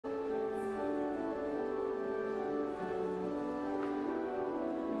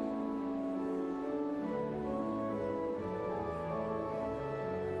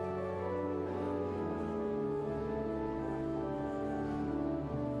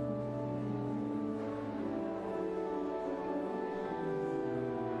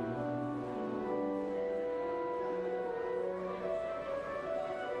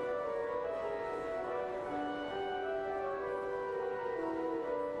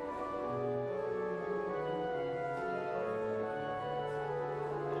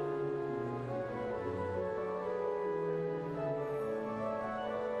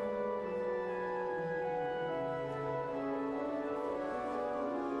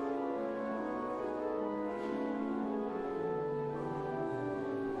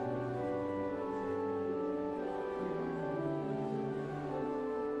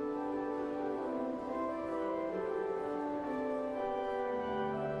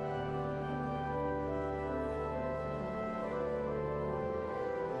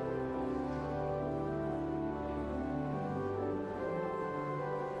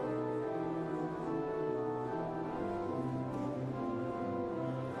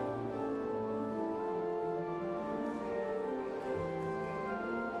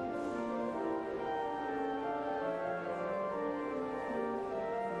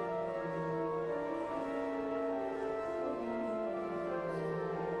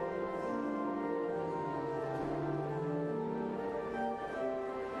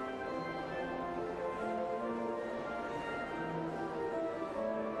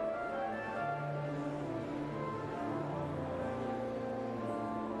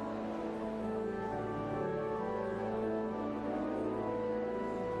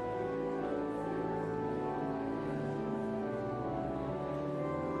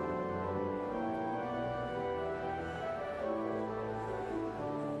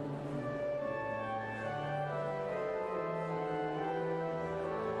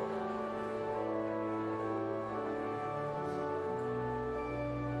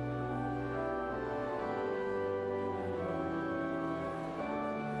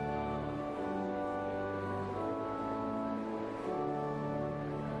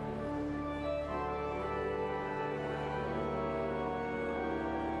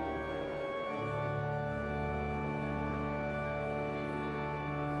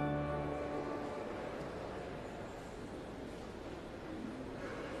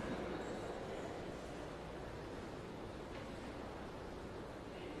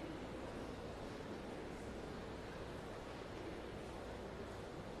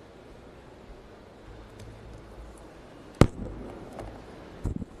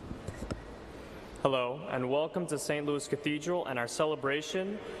Hello, and welcome to St. Louis Cathedral and our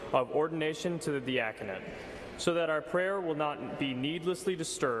celebration of ordination to the Diaconate. So that our prayer will not be needlessly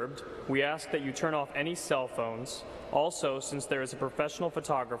disturbed, we ask that you turn off any cell phones. Also, since there is a professional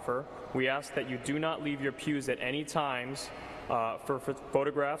photographer, we ask that you do not leave your pews at any times for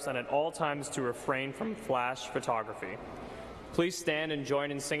photographs, and at all times to refrain from flash photography. Please stand and join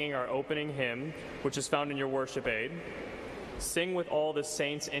in singing our opening hymn, which is found in your worship aid. Sing with all the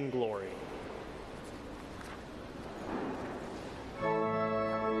saints in glory.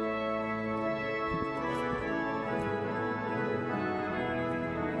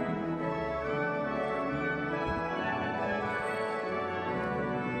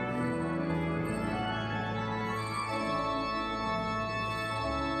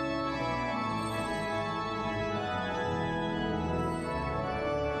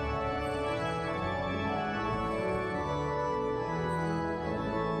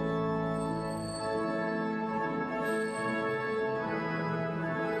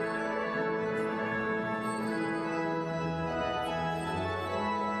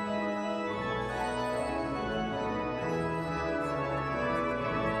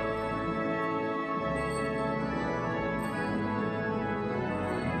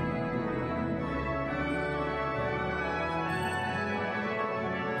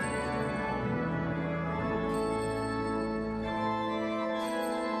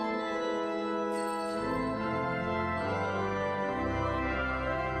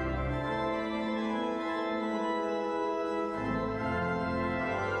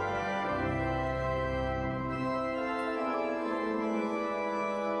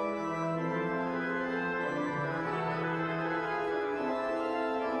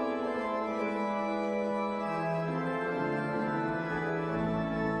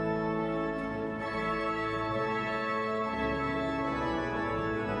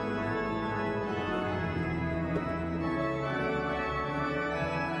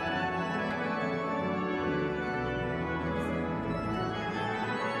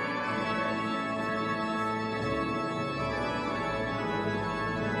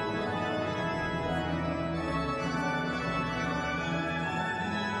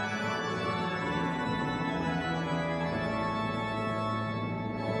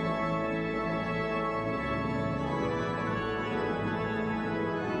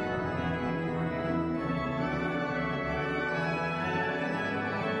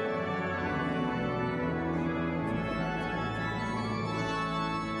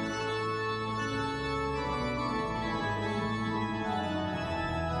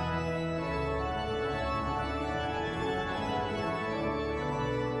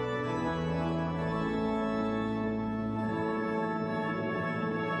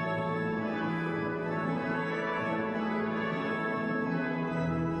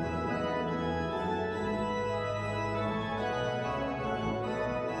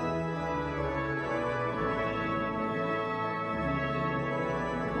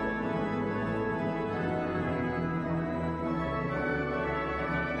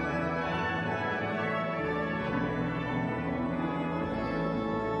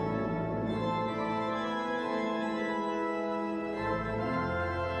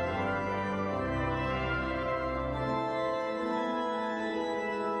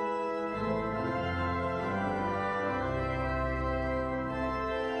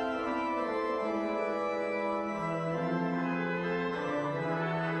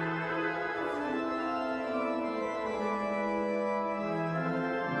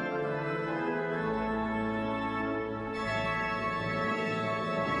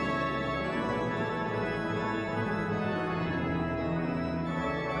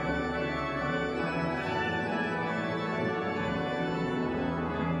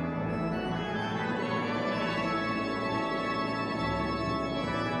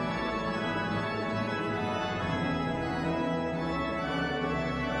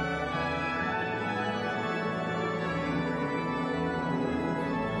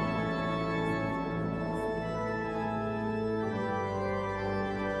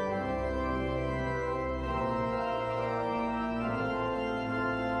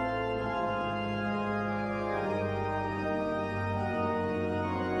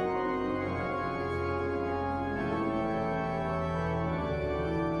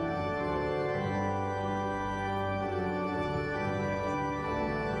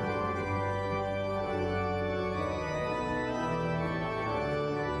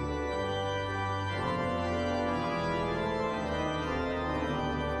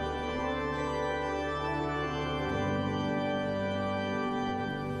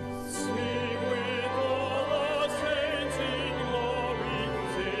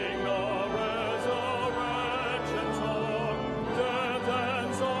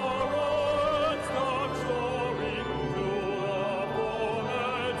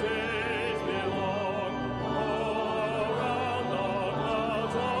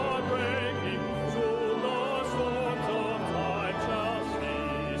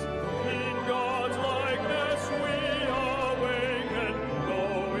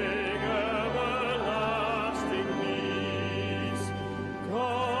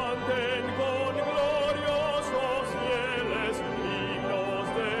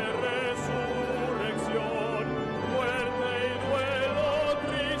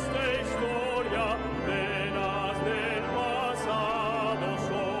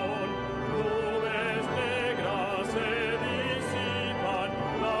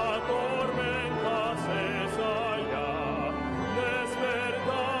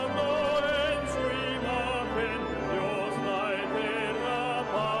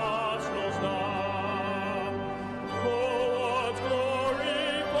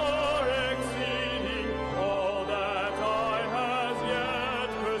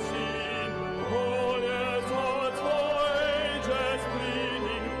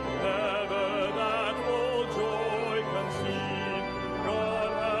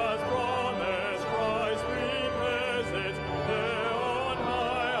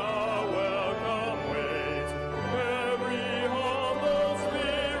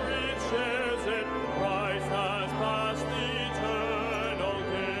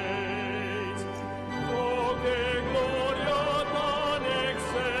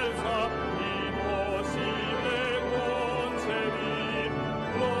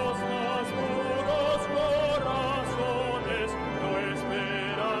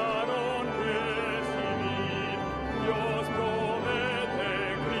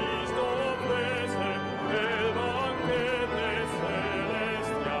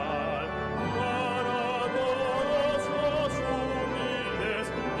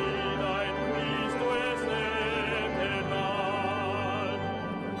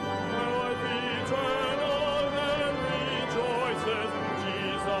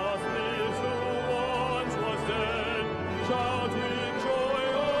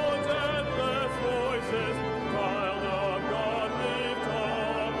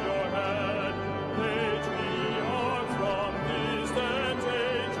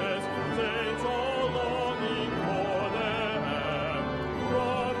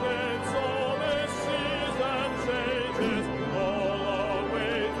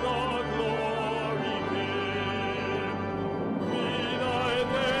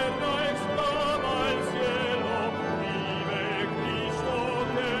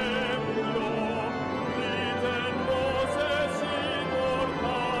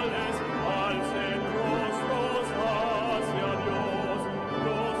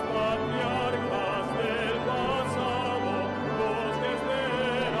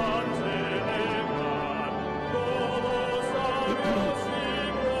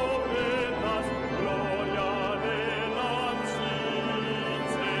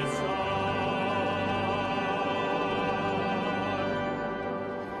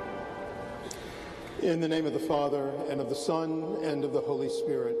 In the name of the Father, and of the Son, and of the Holy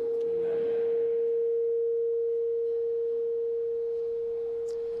Spirit.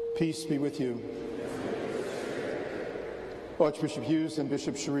 Peace be with you. Archbishop Hughes and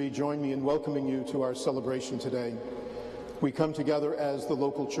Bishop Cherie, join me in welcoming you to our celebration today. We come together as the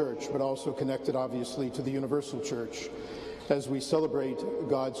local church, but also connected, obviously, to the universal church, as we celebrate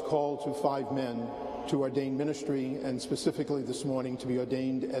God's call to 5 men to ordain ministry, and specifically this morning to be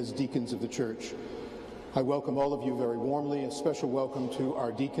ordained as deacons of the church. I welcome all of you very warmly. A special welcome to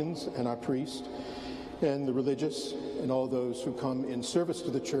our deacons and our priest and the religious and all those who come in service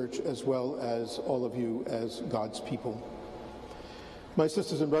to the church, as well as all of you as God's people. My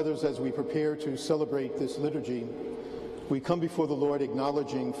sisters and brothers, as we prepare to celebrate this liturgy, we come before the Lord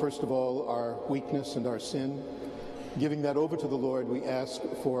acknowledging, first of all, our weakness and our sin. Giving that over to the Lord, we ask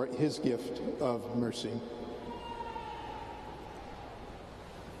for his gift of mercy.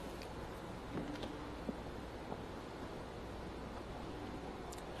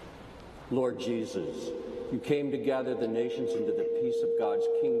 Lord Jesus, you came to gather the nations into the peace of God's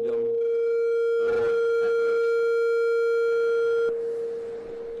kingdom.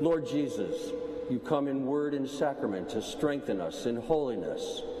 Lord Jesus, you come in word and sacrament to strengthen us in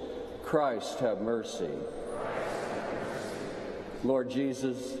holiness. Christ, have mercy. Lord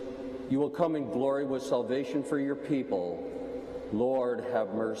Jesus, you will come in glory with salvation for your people. Lord,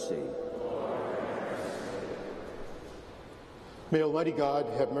 have mercy. May Almighty God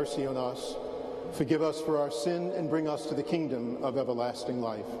have mercy on us, forgive us for our sin, and bring us to the kingdom of everlasting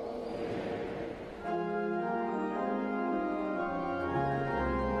life.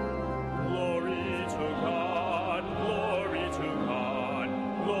 Glory to God, glory to God,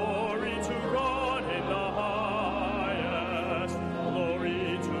 glory to God in the highest.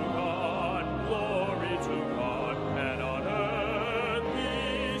 Glory to God, and on earth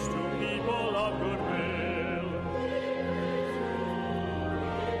peace to people of good will.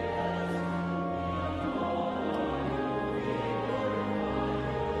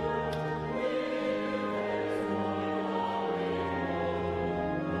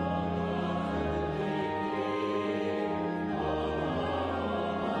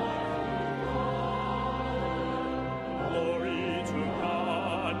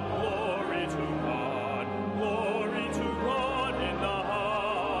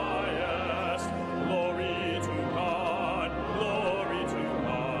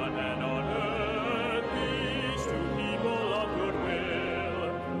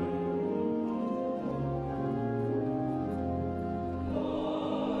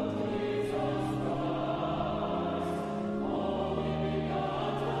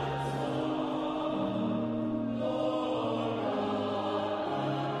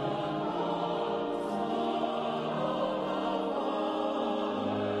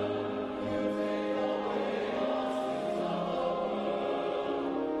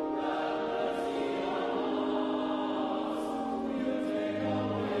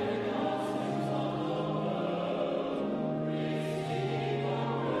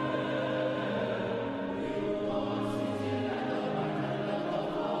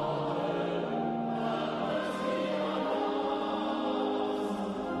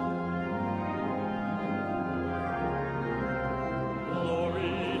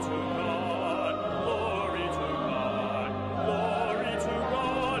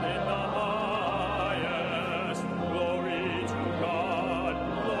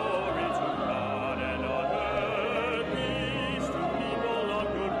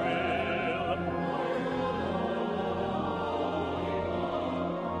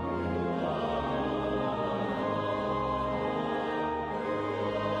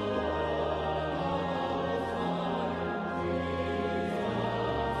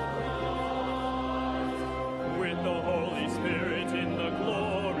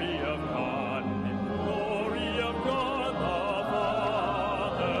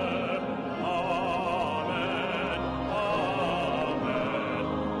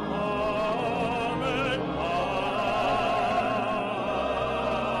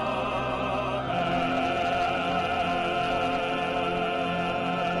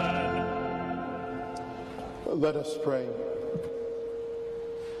 Let us pray.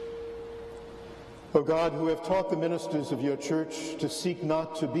 O God, who have taught the ministers of your church to seek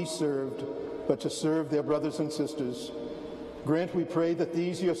not to be served, but to serve their brothers and sisters, grant, we pray, that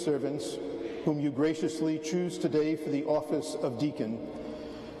these your servants, whom you graciously choose today for the office of deacon,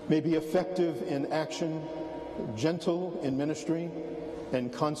 may be effective in action, gentle in ministry,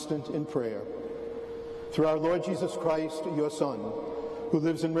 and constant in prayer. Through our Lord Jesus Christ, your Son, who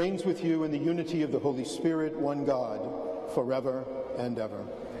lives and reigns with you in the unity of the Holy Spirit, one God, forever and ever.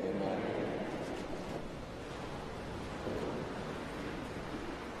 Amen.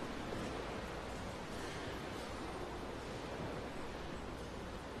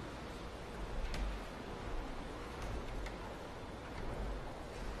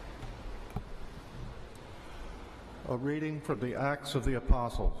 A reading from the Acts of the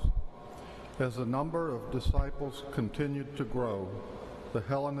Apostles. As the number of disciples continued to grow, the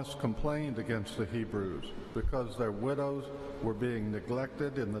Hellenists complained against the Hebrews because their widows were being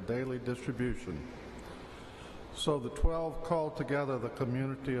neglected in the daily distribution. So the 12 called together the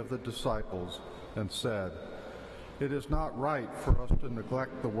community of the disciples and said, "It is not right for us to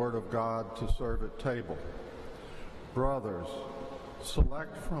neglect the word of God to serve at table. Brothers,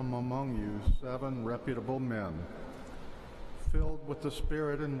 select from among you 7 reputable men, filled with the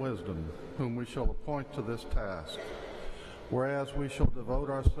Spirit and wisdom, whom we shall appoint to this task, whereas we shall devote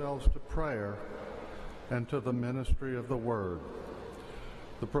ourselves to prayer and to the ministry of the word."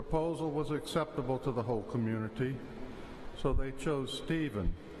 The proposal was acceptable to the whole community, so they chose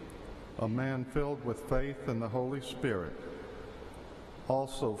Stephen, a man filled with faith and the Holy Spirit,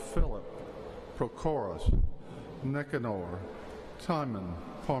 also Philip, Prochorus, Nicanor, Timon,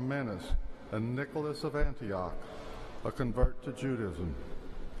 Parmenas, and Nicholas of Antioch, a convert to Judaism.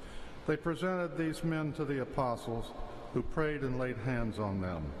 They presented these men to the apostles, who prayed and laid hands on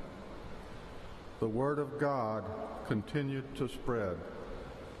them. The word of God continued to spread,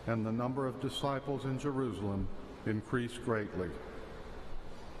 and the number of disciples in Jerusalem increased greatly.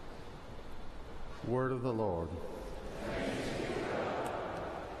 Word of the Lord.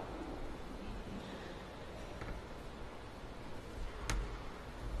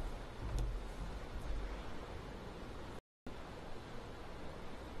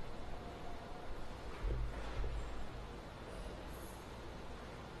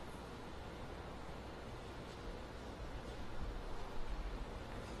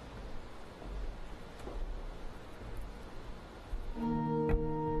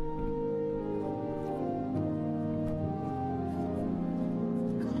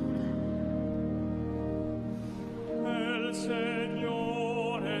 El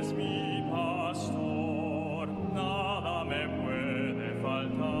Señor es mi pastor, nada me puede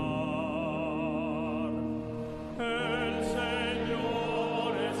faltar. El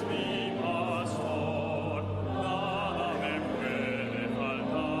Señor es mi pastor, nada me puede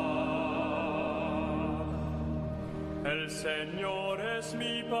faltar. El Señor es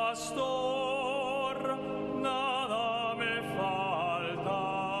mi pastor, nada me falta.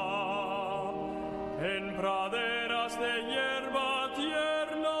 En praderas de hierba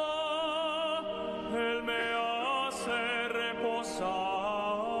tierna, Él me hace reposar.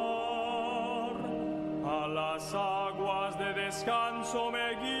 A las aguas de descanso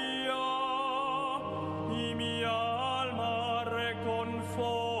me guía y mi alma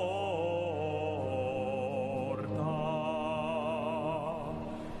reconforta.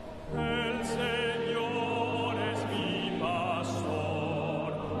 El Señor es mi pastor,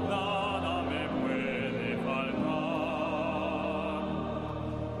 nada me puede faltar.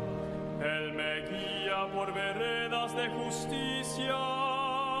 Él me guía por veredas de justicia,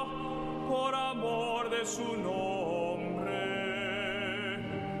 por amor de su nombre.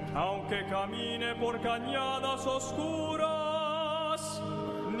 Aunque camine por cañadas oscuras,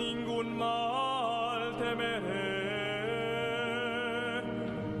 ningún mal temeré.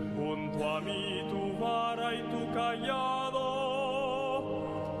 Junto a mí tu vara y tu cayado,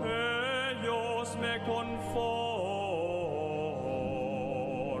 ellos me confortan.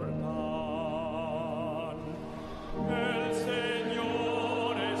 El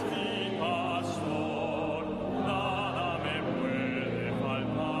Señor es mi pastor, nada me puede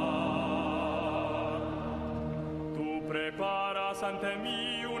faltar. Tú preparas ante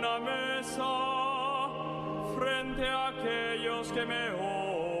mí una mesa frente a aquellos que me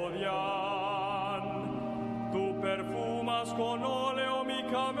odian. Tú perfumas con óleo mi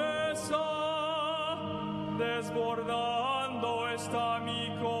cabeza, desbordando está mi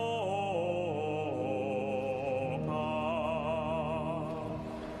copa.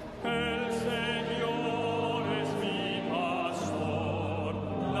 El Señor es mi pastor,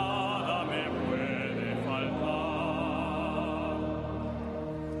 nada me puede faltar.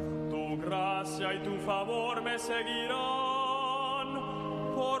 Tu gracia y tu favor me seguirán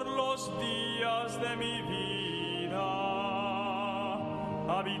por los días de mi vida.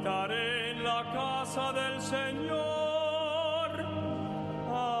 Habitaré en la casa del Señor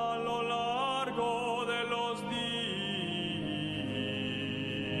a lo largo de los días.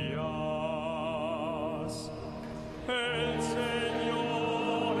 El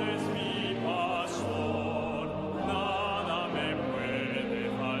Señor es mi pastor, nada me puede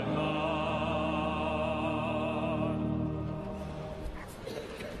faltar.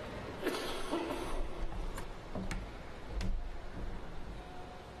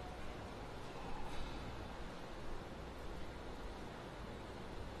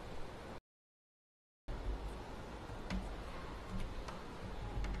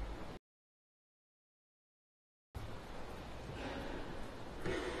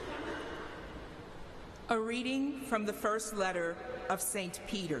 A reading from the first letter of St.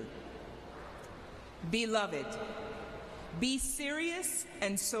 Peter. Beloved, be serious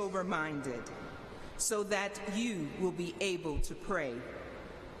and sober-minded, so that you will be able to pray.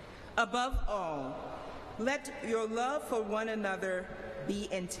 Above all, let your love for one another be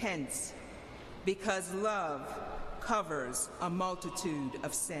intense, because love covers a multitude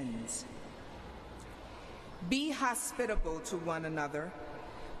of sins. Be hospitable to one another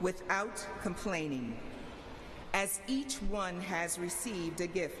without complaining. As each one has received a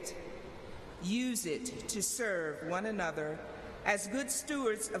gift, use it to serve one another as good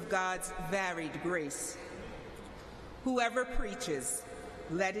stewards of God's varied grace. Whoever preaches,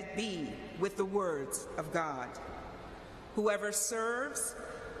 let it be with the words of God. Whoever serves,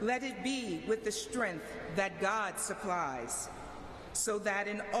 let it be with the strength that God supplies, so that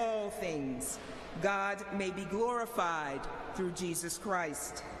in all things God may be glorified through Jesus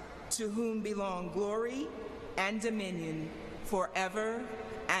Christ, to whom belong glory and dominion forever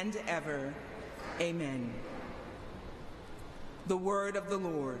and ever. Amen. The word of the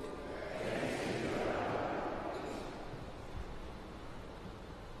Lord.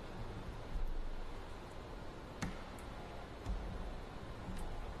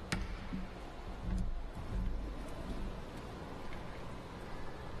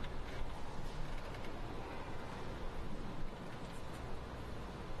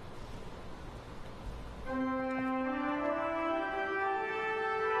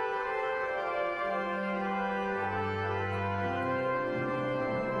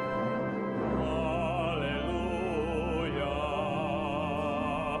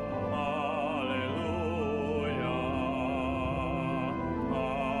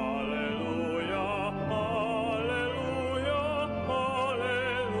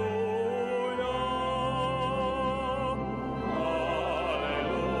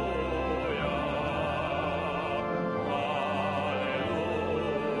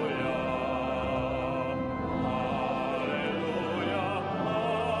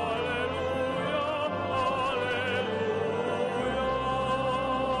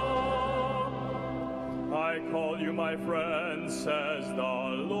 My friend, says the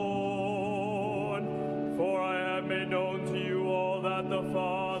Lord, for I have made known to you all that the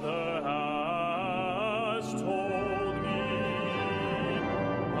Father has told me.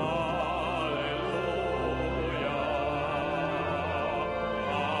 Hallelujah,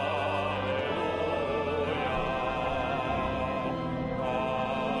 hallelujah,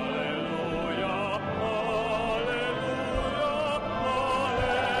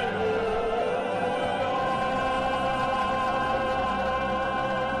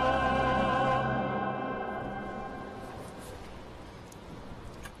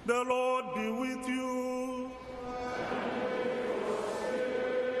 The Lord be with you.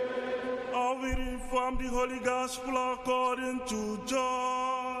 A reading from the Holy Gospel according to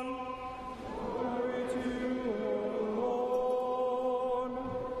John. Glory to you, O Lord.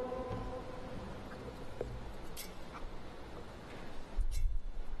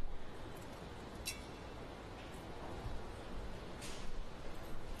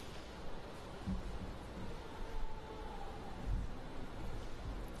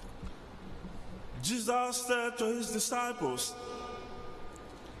 Jesus said to his disciples,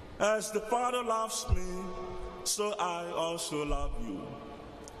 "As the Father loves me, so I also love you.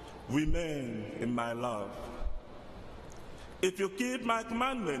 Remain in my love. If you keep my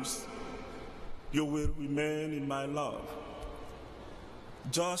commandments, you will remain in my love,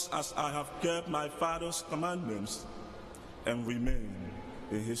 just as I have kept my Father's commandments and remain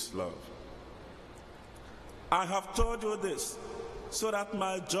in his love. I have told you this, so that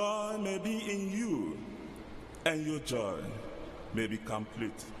my joy may be in you, and your joy may be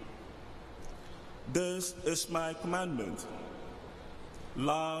complete. This is my commandment: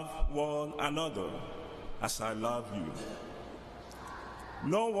 love one another as I love you.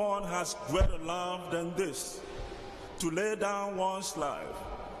 No one has greater love than this, to lay down one's life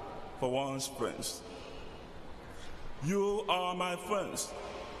for one's friends. You are my friends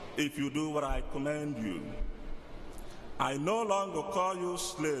if you do what I command you. I no longer call you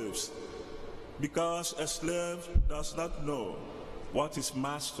slaves, because a slave does not know what his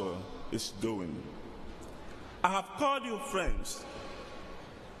master is doing. I have called you friends,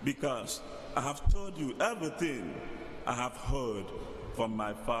 because I have told you everything I have heard from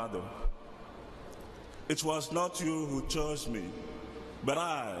my Father. It was not you who chose me, but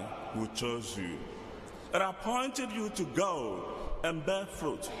I who chose you, and appointed you to go and bear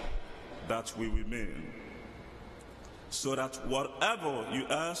fruit that will remain, so that whatever you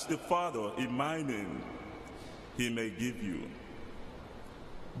ask the Father in my name, he may give you.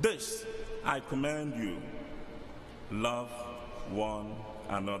 This I command you, love one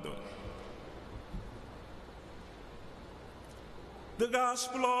another. The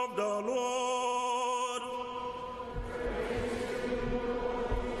Gospel of the Lord.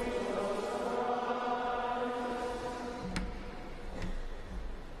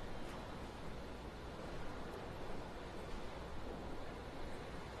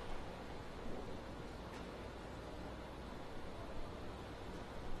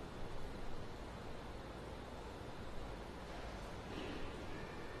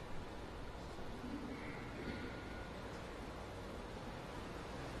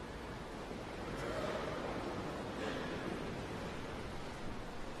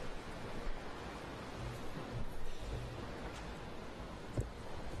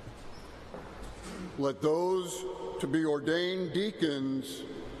 Let those to be ordained deacons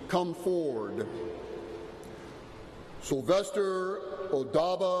come forward. Sylvester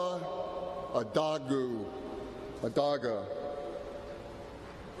Odaba Adaga.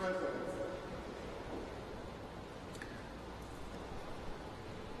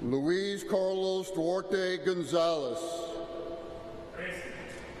 Luis Carlos Duarte Gonzalez.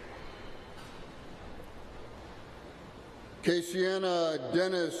 Casiana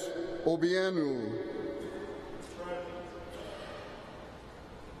Dennis Obienu.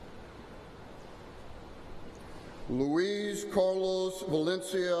 Luis Carlos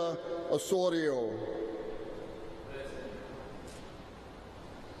Valencia Osorio.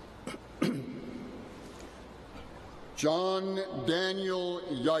 John Daniel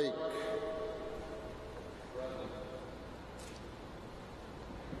Yike.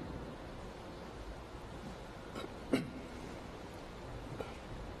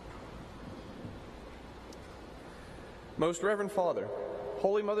 Most Reverend Father,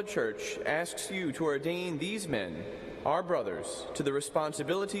 Holy Mother Church asks you to ordain these men, our brothers, to the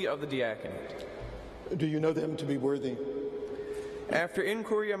responsibility of the diaconate. Do you know them to be worthy? After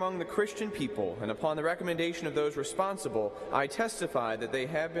inquiry among the Christian people and upon the recommendation of those responsible, I testify that they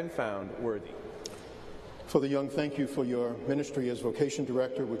have been found worthy. Father Young, thank you for your ministry as vocation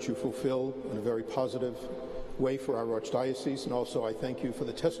director, which you fulfill in a very positive way for our archdiocese, and also I thank you for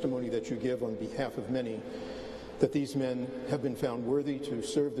the testimony that you give on behalf of many that these men have been found worthy to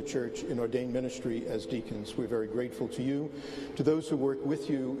serve the church in ordained ministry as deacons. We're very grateful to you, to those who work with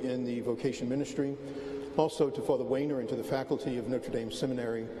you in the vocation ministry, also to Father Wayner and to the faculty of Notre Dame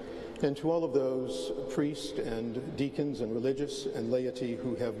Seminary, and to all of those priests and deacons and religious and laity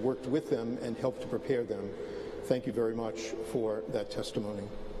who have worked with them and helped to prepare them. Thank you very much for that testimony.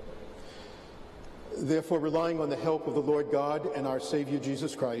 Therefore, relying on the help of the Lord God and our Savior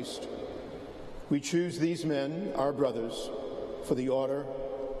Jesus Christ, we choose these men, our brothers, for the order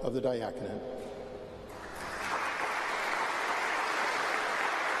of the diaconate.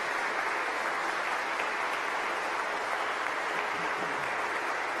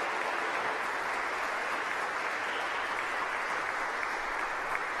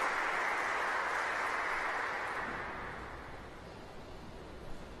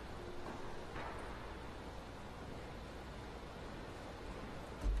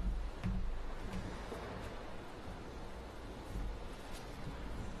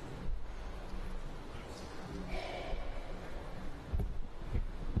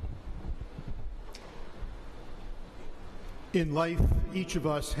 In life, each of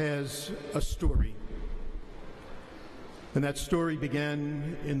us has a story, and that story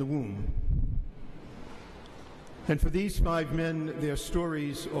began in the womb. And for these 5 men, their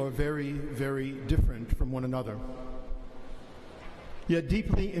stories are very, very different from one another. Yet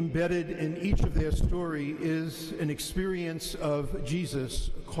deeply embedded in each of their story is an experience of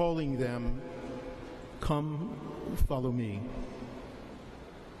Jesus calling them, "Come, follow me.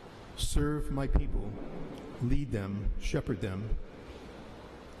 Serve my people. Lead them, shepherd them."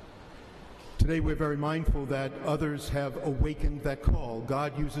 Today we're very mindful that others have awakened that call.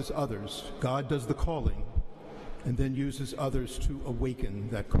 God uses others. God does the calling and then uses others to awaken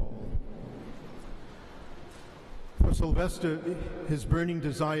that call. For Sylvester, his burning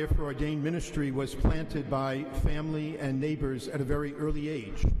desire for ordained ministry was planted by family and neighbors at a very early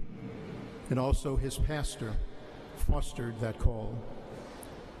age, and also his pastor fostered that call.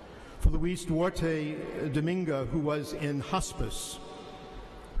 For Luis Duarte Dominga, who was in hospice,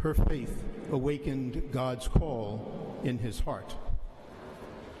 her faith awakened God's call in his heart.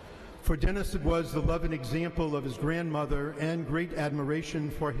 For Dennis, it was the love and example of his grandmother and great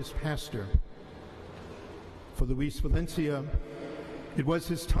admiration for his pastor. For Luis Valencia, it was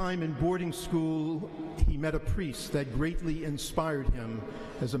his time in boarding school. He met a priest that greatly inspired him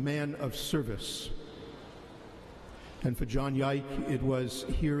as a man of service. And for John Yike, it was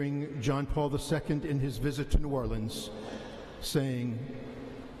hearing John Paul II in his visit to New Orleans saying,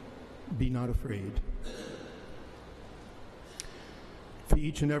 "Be not afraid." For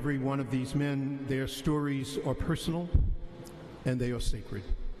each and every one of these men, their stories are personal and they are sacred.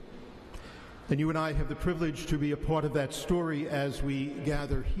 And you and I have the privilege to be a part of that story as we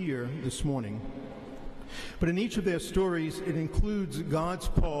gather here this morning. But in each of their stories, it includes God's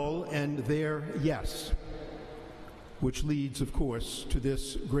call and their yes, which leads, of course, to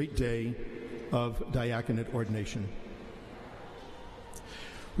this great day of diaconate ordination.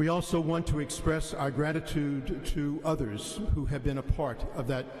 We also want to express our gratitude to others who have been a part of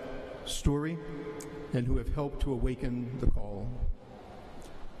that story and who have helped to awaken the call.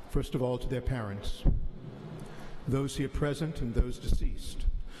 First of all, to their parents, those here present and those deceased,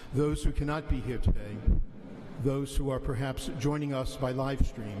 those who cannot be here today, those who are perhaps joining us by live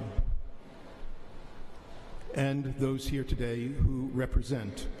stream, and those here today who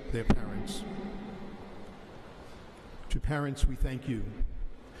represent their parents. To parents, we thank you,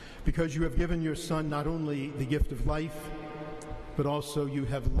 because you have given your son not only the gift of life, but also you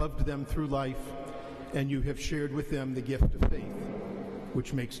have loved them through life, and you have shared with them the gift of faith,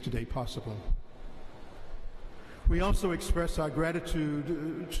 which makes today possible. We also express our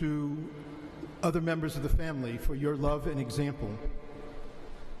gratitude to other members of the family for your love and example.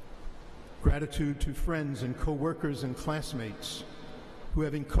 Gratitude to friends and co-workers and classmates who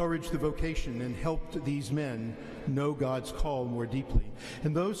have encouraged the vocation and helped these men know God's call more deeply,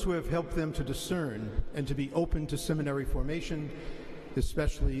 and those who have helped them to discern and to be open to seminary formation,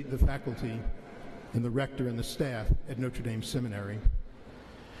 especially the faculty and the rector and the staff at Notre Dame Seminary.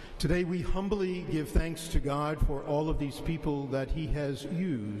 Today we humbly give thanks to God for all of these people that he has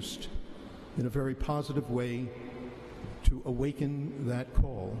used in a very positive way to awaken that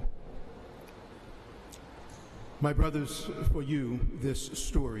call. My brothers, for you, this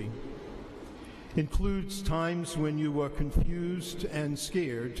story includes times when you were confused and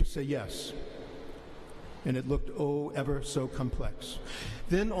scared to say yes, and it looked, oh, ever so complex.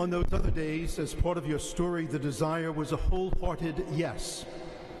 Then on those other days, as part of your story, the desire was a wholehearted yes.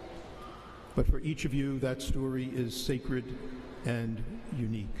 But for each of you, that story is sacred and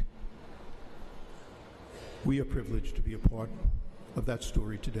unique. We are privileged to be a part of that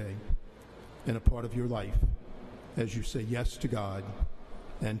story today and a part of your life as you say yes to God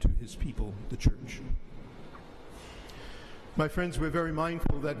and to his people, the church. My friends, we're very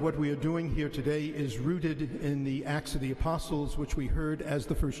mindful that what we are doing here today is rooted in the Acts of the Apostles, which we heard as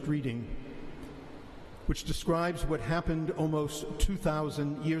the first reading, which describes what happened almost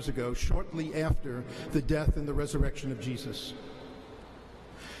 2,000 years ago, shortly after the death and the resurrection of Jesus.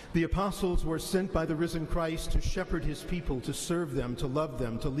 The apostles were sent by the risen Christ to shepherd his people, to serve them, to love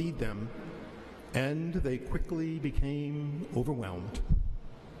them, to lead them, and they quickly became overwhelmed.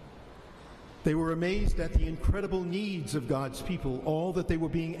 They were amazed at the incredible needs of God's people, all that they were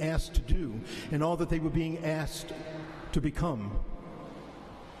being asked to do, and all that they were being asked to become.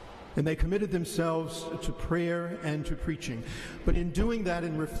 And they committed themselves to prayer and to preaching. But in doing that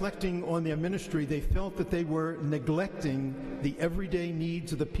and reflecting on their ministry, they felt that they were neglecting the everyday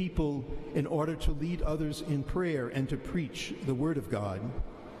needs of the people in order to lead others in prayer and to preach the Word of God.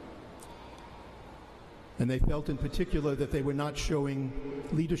 And they felt in particular that they were not showing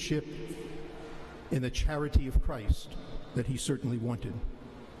leadership in the charity of Christ that he certainly wanted.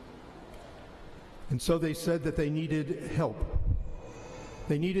 And so they said that they needed help.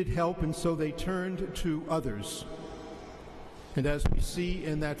 They needed help, and so they turned to others. And as we see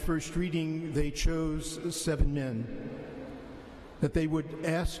in that first reading, they chose 7 men that they would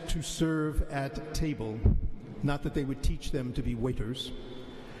ask to serve at table, not that they would teach them to be waiters,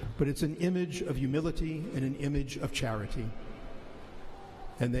 but it's an image of humility and an image of charity.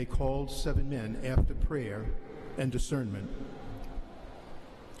 And they called 7 men after prayer and discernment.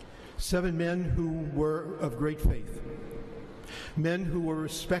 7 men who were of great faith. Men who were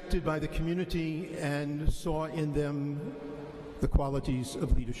respected by the community and saw in them the qualities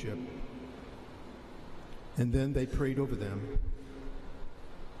of leadership. And then they prayed over them.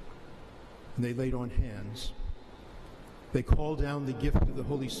 And they laid on hands. They called down the gift of the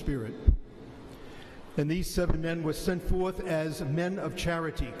Holy Spirit. And these 7 men were sent forth as men of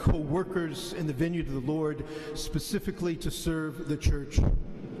charity, co-workers in the vineyard of the Lord, specifically to serve the church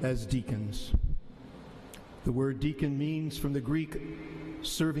as deacons. The word deacon means, from the Greek,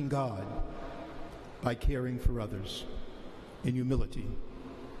 serving God by caring for others in humility,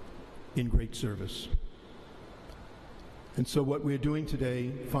 in great service. And so what we're doing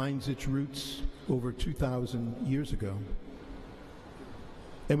today finds its roots over 2,000 years ago.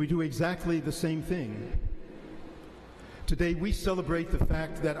 And we do exactly the same thing Today we celebrate the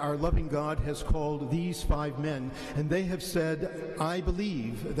fact that our loving God has called these 5 men, and they have said, I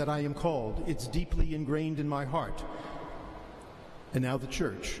believe that I am called. It's deeply ingrained in my heart. And now the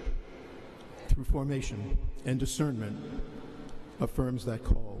church, through formation and discernment, affirms that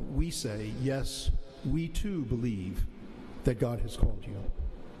call. We say, yes, we too believe that God has called you.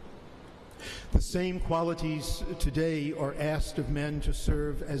 The same qualities today are asked of men to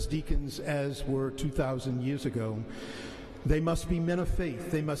serve as deacons as were 2,000 years ago. They must be men of faith.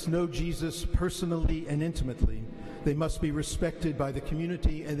 They must know Jesus personally and intimately. They must be respected by the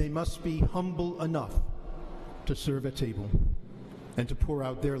community, and they must be humble enough to serve at table and to pour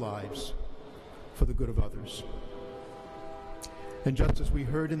out their lives for the good of others. And just as we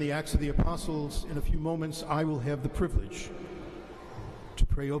heard in the Acts of the Apostles, in a few moments I will have the privilege to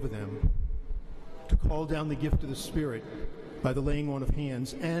pray over them, to call down the gift of the Spirit by the laying on of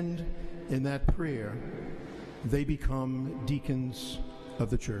hands, and in that prayer they become deacons of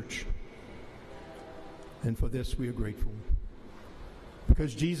the church. And for this we are grateful,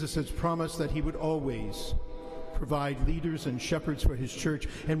 because Jesus has promised that he would always provide leaders and shepherds for his church.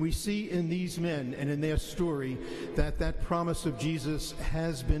 And we see in these men and in their story that that promise of Jesus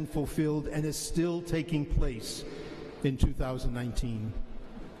has been fulfilled and is still taking place in 2019.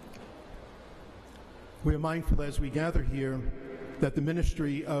 We are mindful as we gather here that the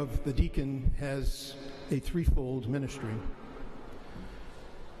ministry of the deacon has a threefold ministry.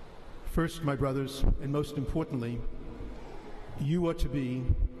 First, my brothers, and most importantly, you are to be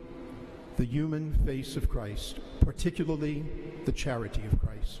the human face of Christ, particularly the charity of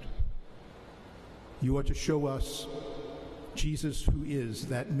Christ. You are to show us Jesus, who is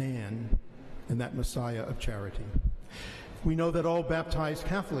that man and that Messiah of charity. We know that all baptized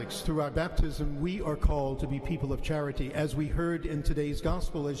Catholics, through our baptism, we are called to be people of charity. As we heard in today's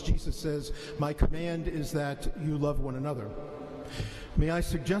gospel, as Jesus says, my command is that you love one another. May I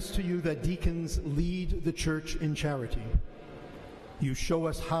suggest to you that deacons lead the church in charity. You show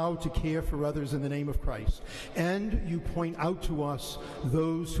us how to care for others in the name of Christ, and you point out to us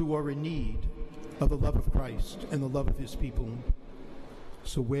those who are in need of the love of Christ and the love of his people.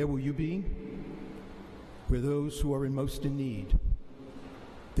 So where will you be? Where those who are most in need.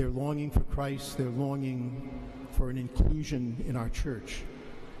 They're longing for Christ, they're longing for an inclusion in our church.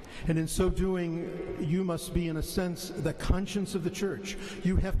 And in so doing, you must be, in a sense, the conscience of the church.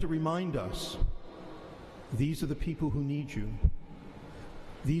 You have to remind us, these are the people who need you.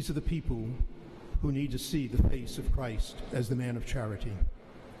 These are the people who need to see the face of Christ as the man of charity.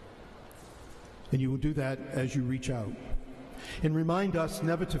 And you will do that as you reach out. And remind us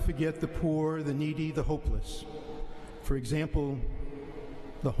never to forget the poor, the needy, the hopeless. For example,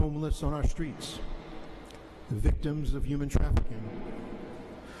 the homeless on our streets, the victims of human trafficking,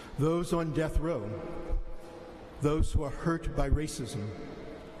 those on death row, those who are hurt by racism,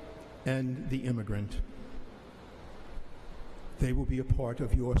 and the immigrant. They will be a part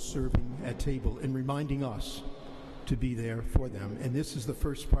of your serving at table and reminding us to be there for them. And this is the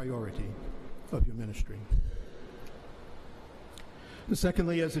first priority of your ministry.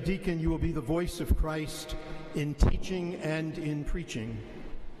 Secondly, as a deacon, you will be the voice of Christ in teaching and in preaching.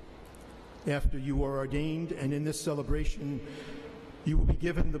 After you are ordained, and in this celebration, you will be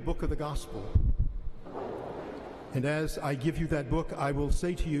given the book of the gospel. And as I give you that book, I will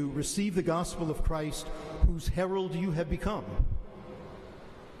say to you, receive the gospel of Christ, whose herald you have become.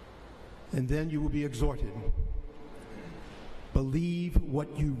 And then you will be exhorted. Believe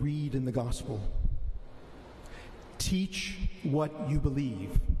what you read in the gospel. Teach what you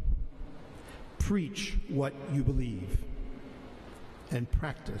believe. Preach what you believe. And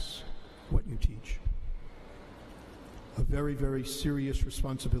practice what you teach. A very, very serious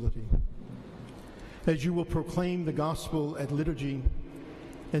responsibility. As you will proclaim the gospel at liturgy,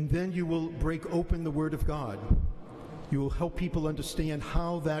 and then you will break open the Word of God. You will help people understand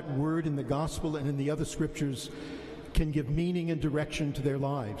how that word in the gospel and in the other scriptures can give meaning and direction to their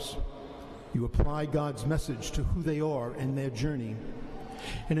lives. You apply God's message to who they are in their journey.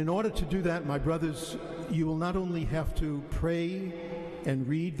 And in order to do that, my brothers, you will not only have to pray and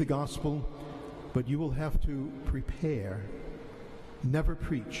read the gospel, but you will have to prepare. Never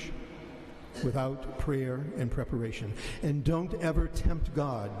preach without prayer and preparation. And don't ever tempt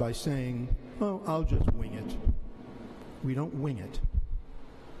God by saying, oh, I'll just wing it. We don't wing it.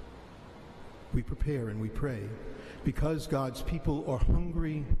 We prepare and we pray because God's people are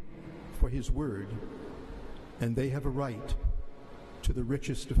hungry for his word, and they have a right to the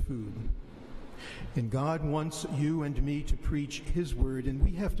richest of food. And God wants you and me to preach his word, and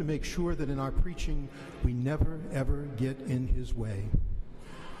we have to make sure that in our preaching we never, ever get in his way.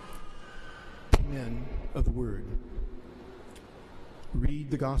 Men of the word,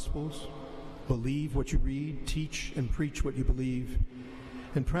 Read the Gospels, believe what you read, teach and preach what you believe,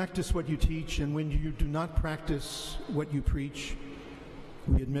 and practice what you teach. And when you do not practice what you preach,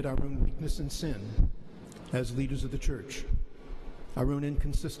 we admit our own weakness and sin as leaders of the church, our own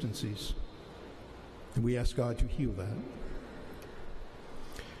inconsistencies, and we ask God to heal that.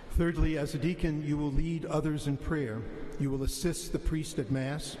 Thirdly, as a deacon, you will lead others in prayer. You will assist the priest at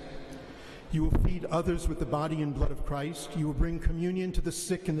Mass. You will feed others with the body and blood of Christ. You will bring communion to the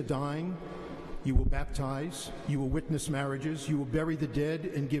sick and the dying. You will baptize. You will witness marriages. You will bury the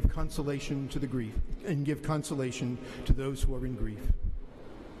dead and give consolation to the grief, and give consolation to those who are in grief.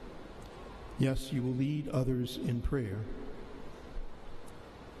 Yes, you will lead others in prayer.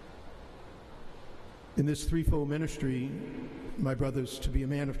 In this threefold ministry, my brothers, to be a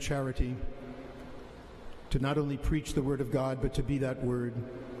man of charity, to not only preach the word of God, but to be that word,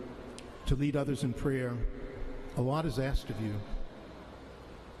 to lead others in prayer, a lot is asked of you.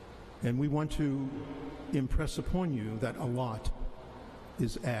 And we want to impress upon you that a lot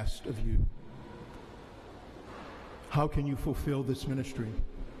is asked of you. How can you fulfill this ministry?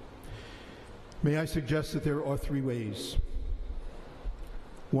 May I suggest that there are three ways.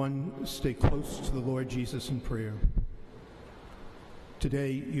 One, stay close to the Lord Jesus in prayer.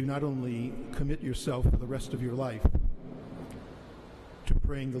 Today, you not only commit yourself for the rest of your life to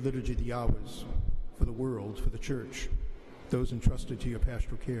praying the Liturgy of the Hours for the world, for the church, those entrusted to your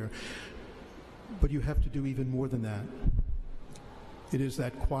pastoral care, but you have to do even more than that. It is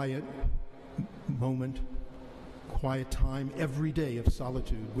that quiet moment, quiet time every day of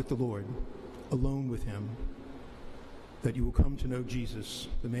solitude with the Lord, alone with him, that you will come to know Jesus,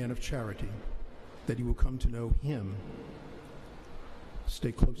 the man of charity, that you will come to know him.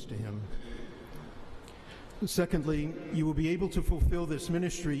 Stay close to him. Secondly, you will be able to fulfill this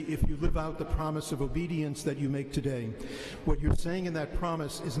ministry if you live out the promise of obedience that you make today. What you're saying in that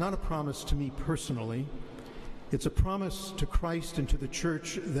promise is not a promise to me personally. It's a promise to Christ and to the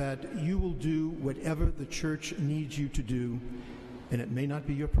church that you will do whatever the church needs you to do, and it may not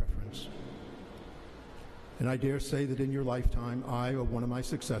be your preference. And I dare say that in your lifetime, I or one of my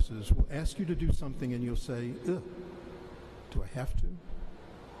successors will ask you to do something and you'll say, ugh, do I have to?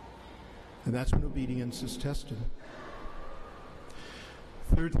 And that's when obedience is tested.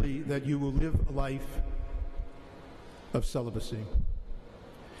 Thirdly, that you will live a life of celibacy.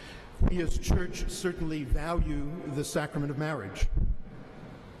 We as church certainly value the sacrament of marriage.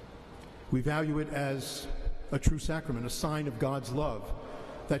 We value it as a true sacrament, a sign of God's love,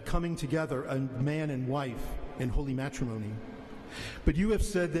 that coming together, a man and wife in holy matrimony. But you have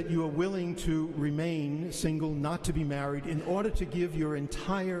said that you are willing to remain single, not to be married, in order to give your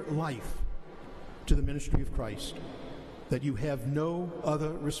entire life to the ministry of Christ, that you have no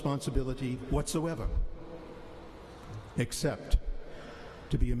other responsibility whatsoever except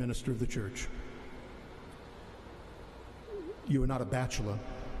to be a minister of the church. You are not a bachelor.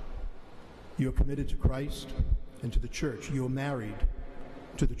 You are committed to Christ and to the church. You are married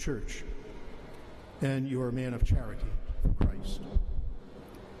to the church, and you are a man of charity for Christ.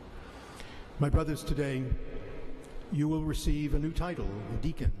 My brothers, today you will receive a new title, a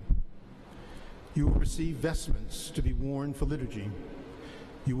deacon. You will receive vestments to be worn for liturgy.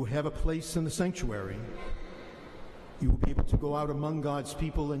 You will have a place in the sanctuary. You will be able to go out among God's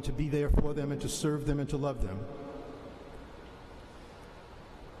people and to be there for them and to serve them and to love them.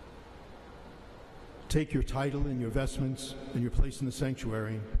 Take your title and your vestments and your place in the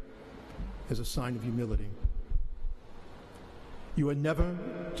sanctuary as a sign of humility. You are never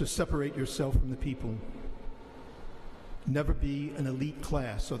to separate yourself from the people. Never be an elite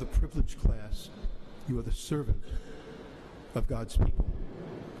class or the privileged class. You are the servant of God's people.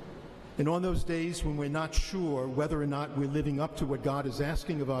 And on those days when we're not sure whether or not we're living up to what God is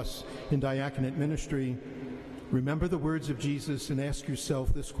asking of us in diaconate ministry, remember the words of Jesus and ask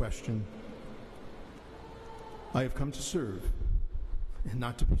yourself this question: I have come to serve and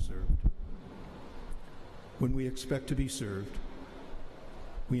not to be served. When we expect to be served,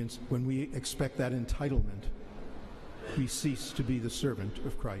 when we expect that entitlement, we cease to be the servant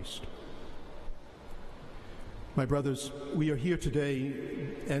of Christ. My brothers, we are here today,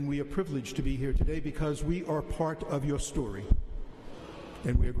 and we are privileged to be here today because we are part of your story,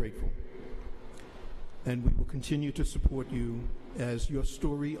 and we are grateful. And we will continue to support you as your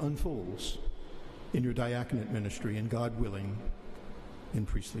story unfolds in your diaconate ministry, and God willing, in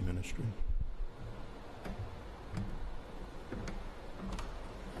priestly ministry.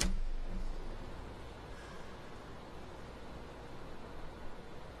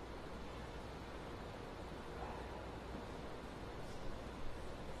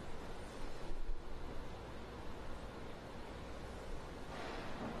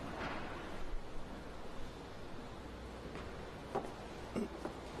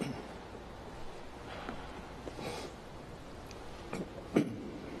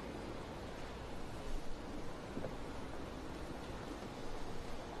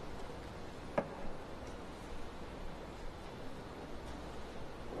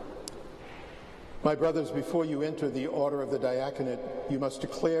 My brothers, before you enter the order of the diaconate, you must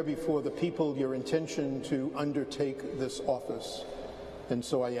declare before the people your intention to undertake this office. And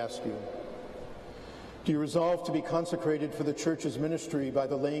so I ask you, do you resolve to be consecrated for the church's ministry by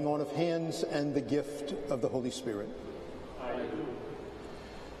the laying on of hands and the gift of the Holy Spirit? I do.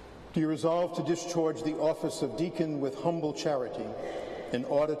 Do you resolve to discharge the office of deacon with humble charity in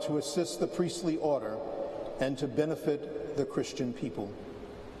order to assist the priestly order and to benefit the Christian people?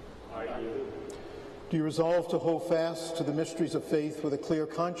 I do. Do you resolve to hold fast to the mysteries of faith with a clear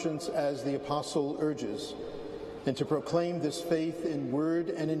conscience as the apostle urges, and to proclaim this faith in word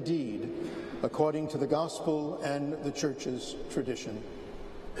and in deed according to the gospel and the church's tradition?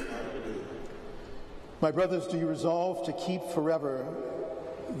 My brothers, do you resolve to keep forever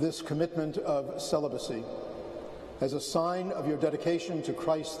this commitment of celibacy as a sign of your dedication to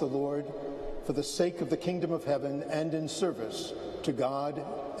Christ the Lord for the sake of the kingdom of heaven and in service to God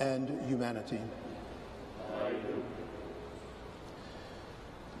and humanity?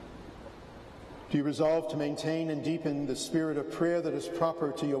 Do you resolve to maintain and deepen the spirit of prayer that is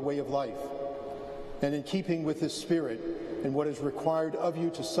proper to your way of life, and in keeping with this spirit and what is required of you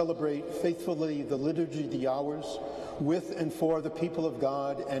to celebrate faithfully the liturgy of the hours with and for the people of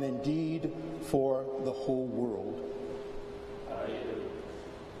God, and indeed for the whole world?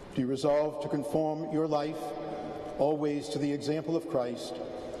 Do you resolve to conform your life always to the example of Christ,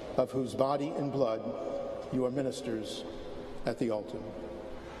 of whose body and blood you are ministers at the altar?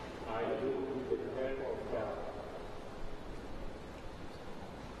 I do.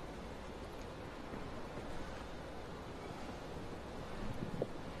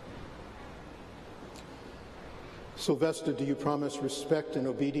 Sylvester, do you promise respect and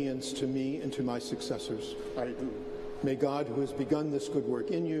obedience to me and to my successors? I do. May God, who has begun this good work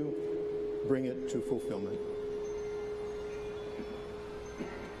in you, bring it to fulfillment.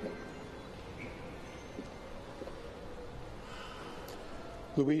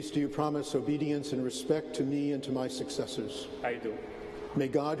 Luis, do you promise obedience and respect to me and to my successors? I do. May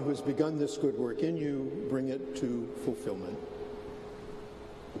God, who has begun this good work in you, bring it to fulfillment.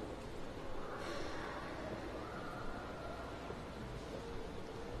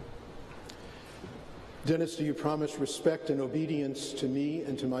 Dennis, do you promise respect and obedience to me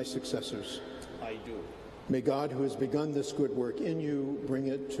and to my successors? I do. May God, who has begun this good work in you, bring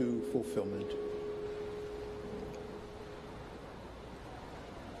it to fulfillment.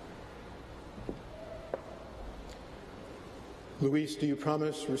 Luis, do you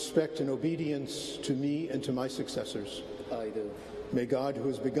promise respect and obedience to me and to my successors? I do. May God, who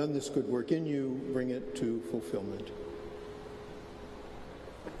has begun this good work in you, bring it to fulfillment.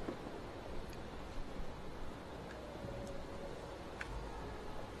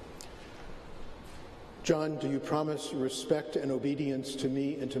 John, do you promise respect and obedience to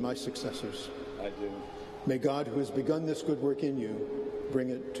me and to my successors? I do. May God, who has begun this good work in you,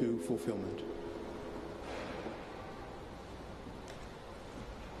 bring it to fulfillment.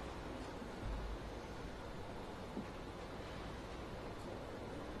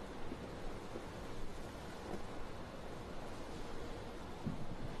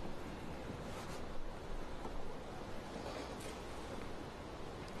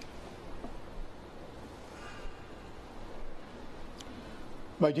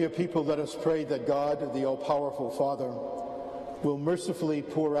 My dear people, let us pray that God, the all-powerful Father, will mercifully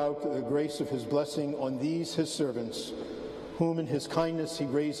pour out the grace of his blessing on these his servants, whom in his kindness he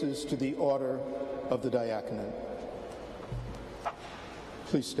raises to the order of the diaconate.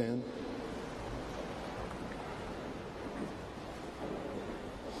 Please stand.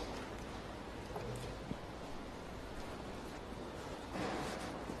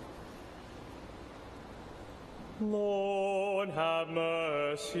 Lord, have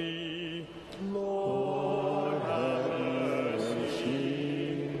mercy. Lord, have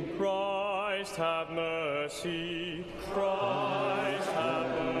mercy. Christ, have mercy. Christ,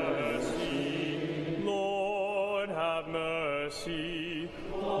 have mercy. Lord, have mercy.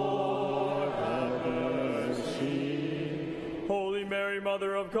 Lord, have mercy. Holy Mary,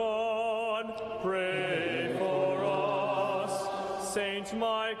 Mother of God, pray for us. Saint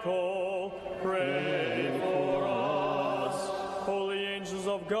Michael, pray for us. Holy angels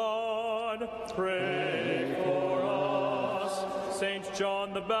of God, pray for us. Saint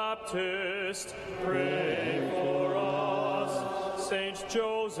John the Baptist, pray for us. Saint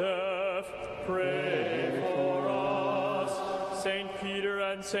Joseph, pray for us. Saint Peter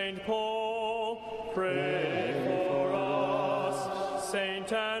and Saint Paul, pray for us.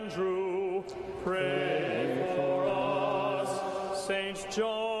 Saint Andrew, pray for us. Saint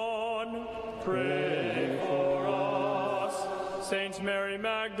John, pray for us. Saint Mary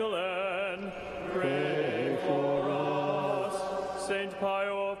Magdalene, pray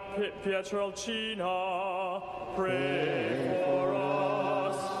Pietrelcina, pray for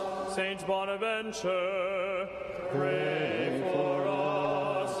us. Saint Bonaventure, pray for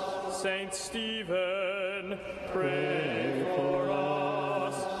us. Saint Stephen, pray for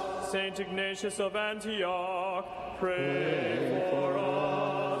us. Saint Ignatius of Antioch, pray for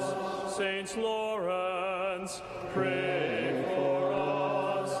us. Saint Lawrence, pray for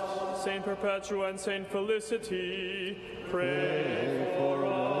us. Saint Perpetua and Saint Felicity, pray for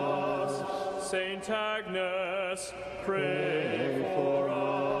us. Saint Agnes, pray for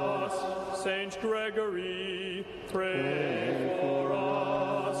us. Saint Gregory, pray for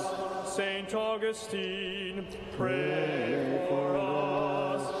us. Saint Augustine, pray for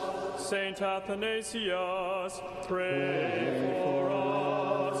us. Saint Athanasius, pray for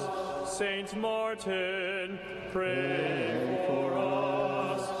us. Saint Martin, pray for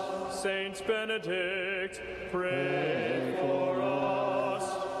us. Saint Benedict, pray for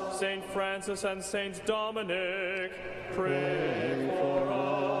us. Saint Francis and Saint Dominic, pray for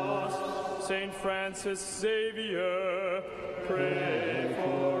us. Saint Francis Xavier, pray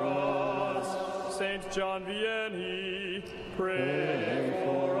for us. Saint John Vianney, pray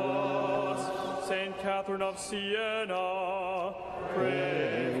for us. Saint Catherine of Siena,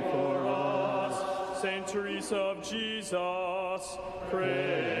 pray for us. Saint Teresa of Jesus,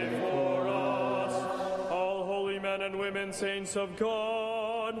 pray for us. All holy men and women, saints of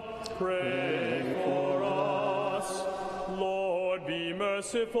God, pray for us. Lord, be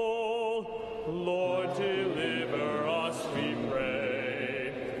merciful. Lord, deliver us, we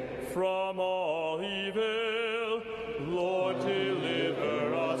pray, from all evil. Lord,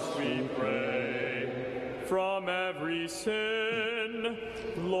 deliver us, we pray, from every sin.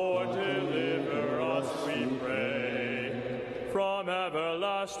 Lord, deliver us, we pray, from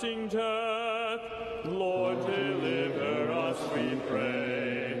everlasting death. Lord, deliver us, we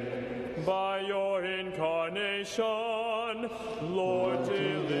pray. By your incarnation, Lord,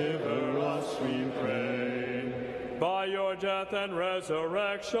 deliver us, we pray. By your death and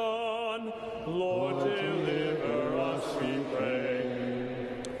resurrection, Lord, deliver us, we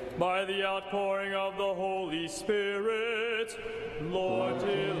pray. By the outpouring of the Holy Spirit, Lord,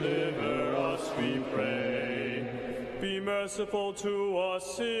 deliver us, we pray. Be merciful to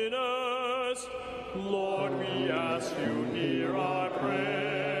us sinners. Lord, we ask you, hear our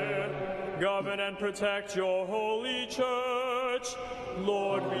prayer. Govern and protect your holy church.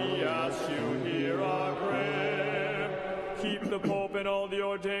 Lord, we ask you, hear our prayer. Keep the Pope and all the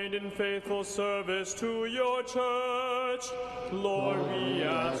ordained in faithful service to your church. Lord, we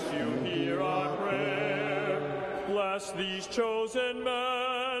ask you, hear our prayer. Bless these chosen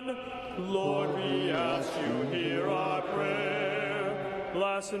men. Lord, we ask you, hear our prayer.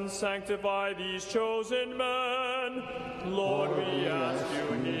 Bless and sanctify these chosen men. Lord, we ask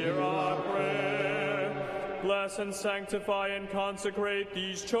you, hear our prayer. Bless and sanctify and consecrate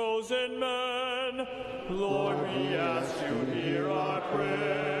these chosen men. Lord, we ask you, hear our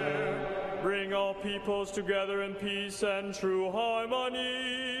prayer. Bring all peoples together in peace and true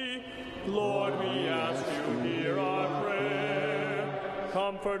harmony. Lord, we ask you, hear our prayer.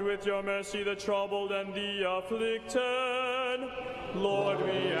 Comfort with your mercy the troubled and the afflicted. Lord,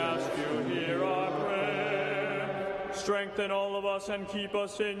 we ask you, hear our prayer. Strengthen all of us and keep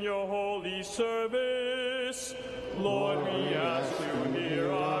us in your holy service. Lord, we ask you,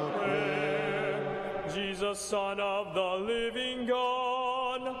 hear our prayer. Jesus, Son of the living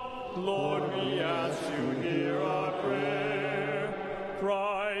God, Lord, we ask you, hear our prayer.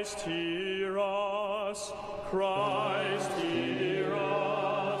 Christ, hear us. Christ, hear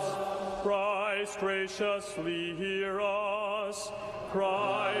us. Christ, graciously hear us.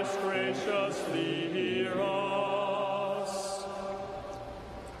 Christ, graciously hear us.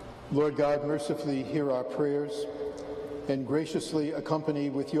 Lord God, mercifully hear our prayers and graciously accompany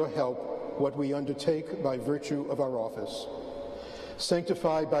with your help what we undertake by virtue of our office.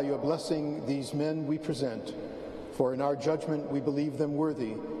 Sanctify by your blessing these men we present, for in our judgment we believe them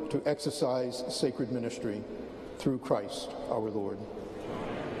worthy to exercise sacred ministry. Through Christ our Lord.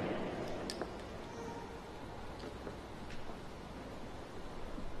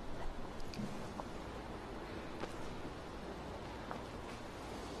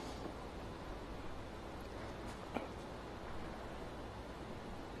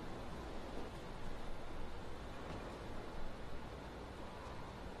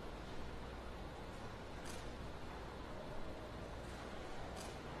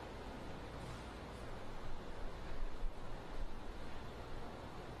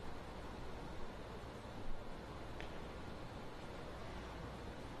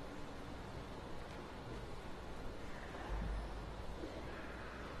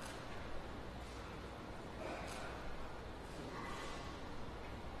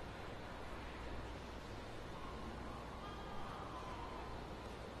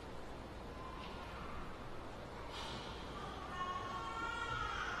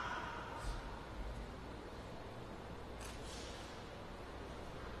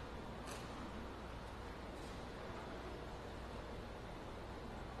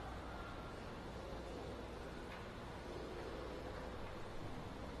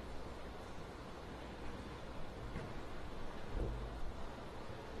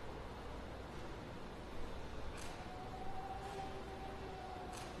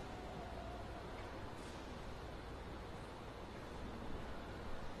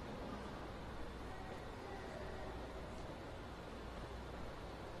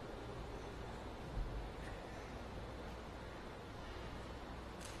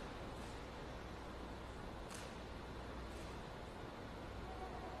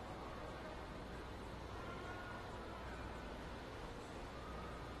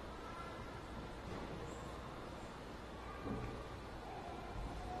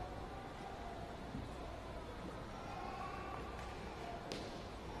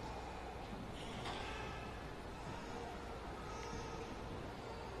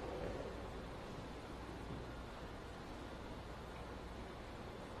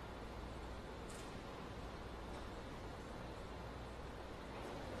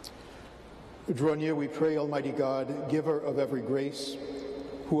 Draw near, we pray, Almighty God, giver of every grace,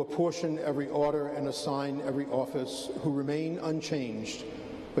 who apportion every order and assign every office, who remain unchanged,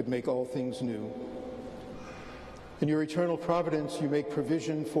 but make all things new. In your eternal providence, you make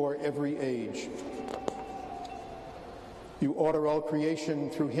provision for every age. You order all creation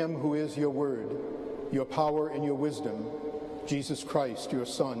through him who is your word, your power and your wisdom, Jesus Christ, your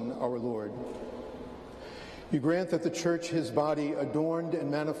Son, our Lord. You grant that the Church, his body, adorned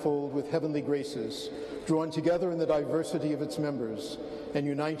and manifold with heavenly graces, drawn together in the diversity of its members, and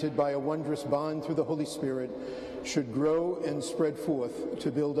united by a wondrous bond through the Holy Spirit, should grow and spread forth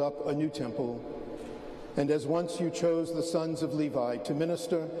to build up a new temple. And as once you chose the sons of Levi to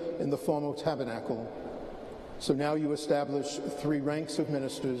minister in the formal tabernacle, so now you establish 3 ranks of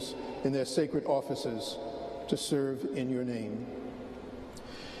ministers in their sacred offices to serve in your name.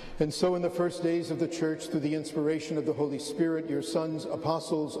 And so in the first days of the Church, through the inspiration of the Holy Spirit, your sons,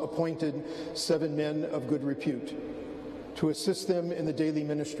 apostles, appointed 7 men of good repute to assist them in the daily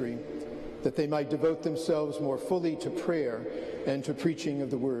ministry, that they might devote themselves more fully to prayer and to preaching of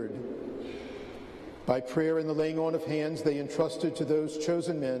the word. By prayer and the laying on of hands, they entrusted to those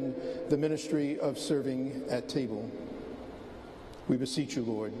chosen men the ministry of serving at table. We beseech you,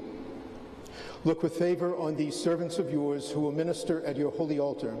 Lord, look with favor on these servants of yours who will minister at your holy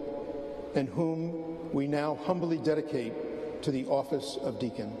altar, and whom we now humbly dedicate to the office of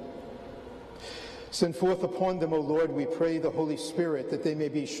deacon. Send forth upon them, O Lord, we pray, the Holy Spirit, that they may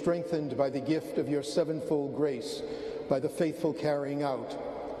be strengthened by the gift of your sevenfold grace, by the faithful carrying out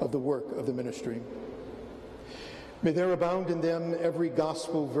of the work of the ministry. May there abound in them every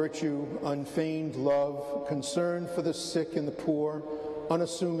gospel virtue, unfeigned love, concern for the sick and the poor,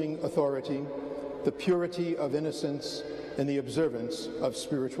 unassuming authority, the purity of innocence, and the observance of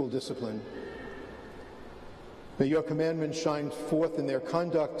spiritual discipline. May your commandments shine forth in their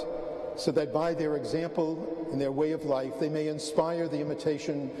conduct, so that by their example and their way of life they may inspire the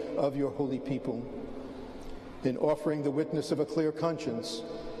imitation of your holy people. In offering the witness of a clear conscience,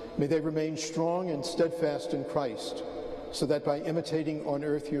 may they remain strong and steadfast in Christ, so that by imitating on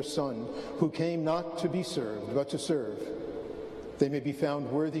earth your Son, who came not to be served, but to serve, they may be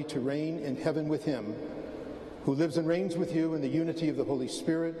found worthy to reign in heaven with him, who lives and reigns with you in the unity of the Holy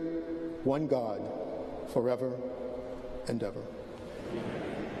Spirit, one God, forever and ever.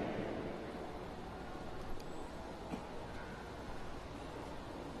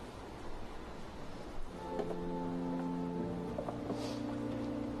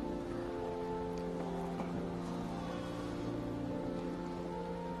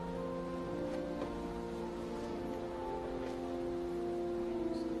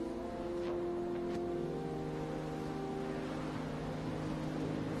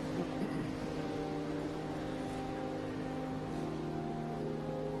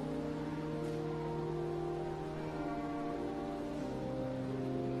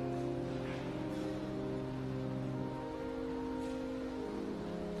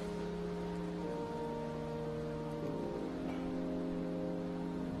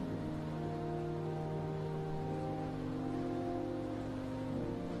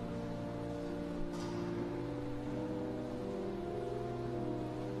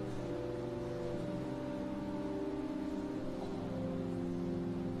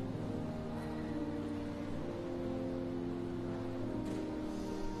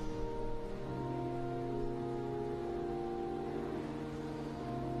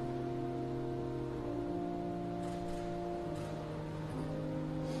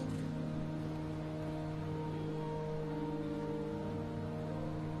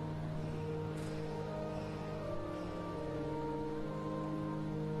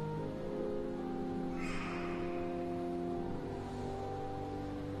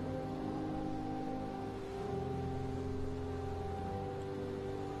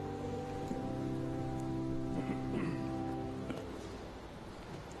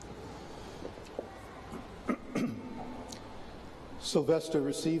 Sylvester,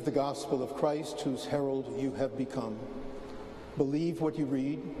 receive the gospel of Christ, whose herald you have become. Believe what you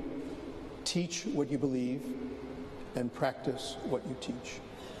read, teach what you believe, and practice what you teach.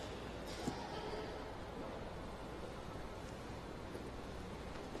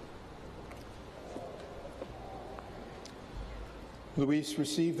 Luis,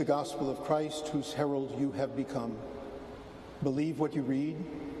 receive the gospel of Christ, whose herald you have become. Believe what you read,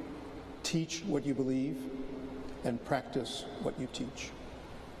 teach what you believe, and practice what you teach.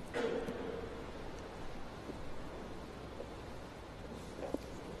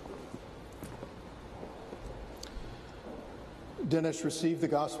 Dennis, receive the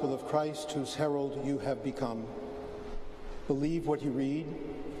gospel of Christ, whose herald you have become. Believe what you read,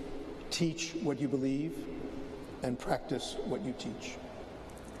 teach what you believe, and practice what you teach.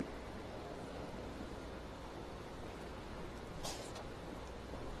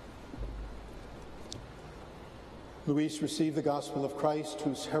 Luis, receive the gospel of Christ,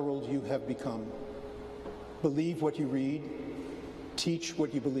 whose herald you have become. Believe what you read, teach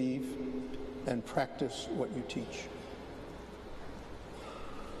what you believe, and practice what you teach.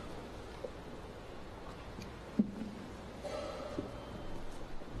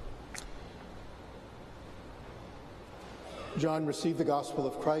 John, receive the gospel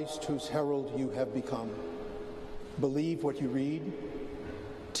of Christ, whose herald you have become. Believe what you read,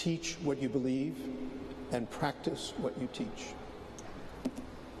 teach what you believe, and practice what you teach.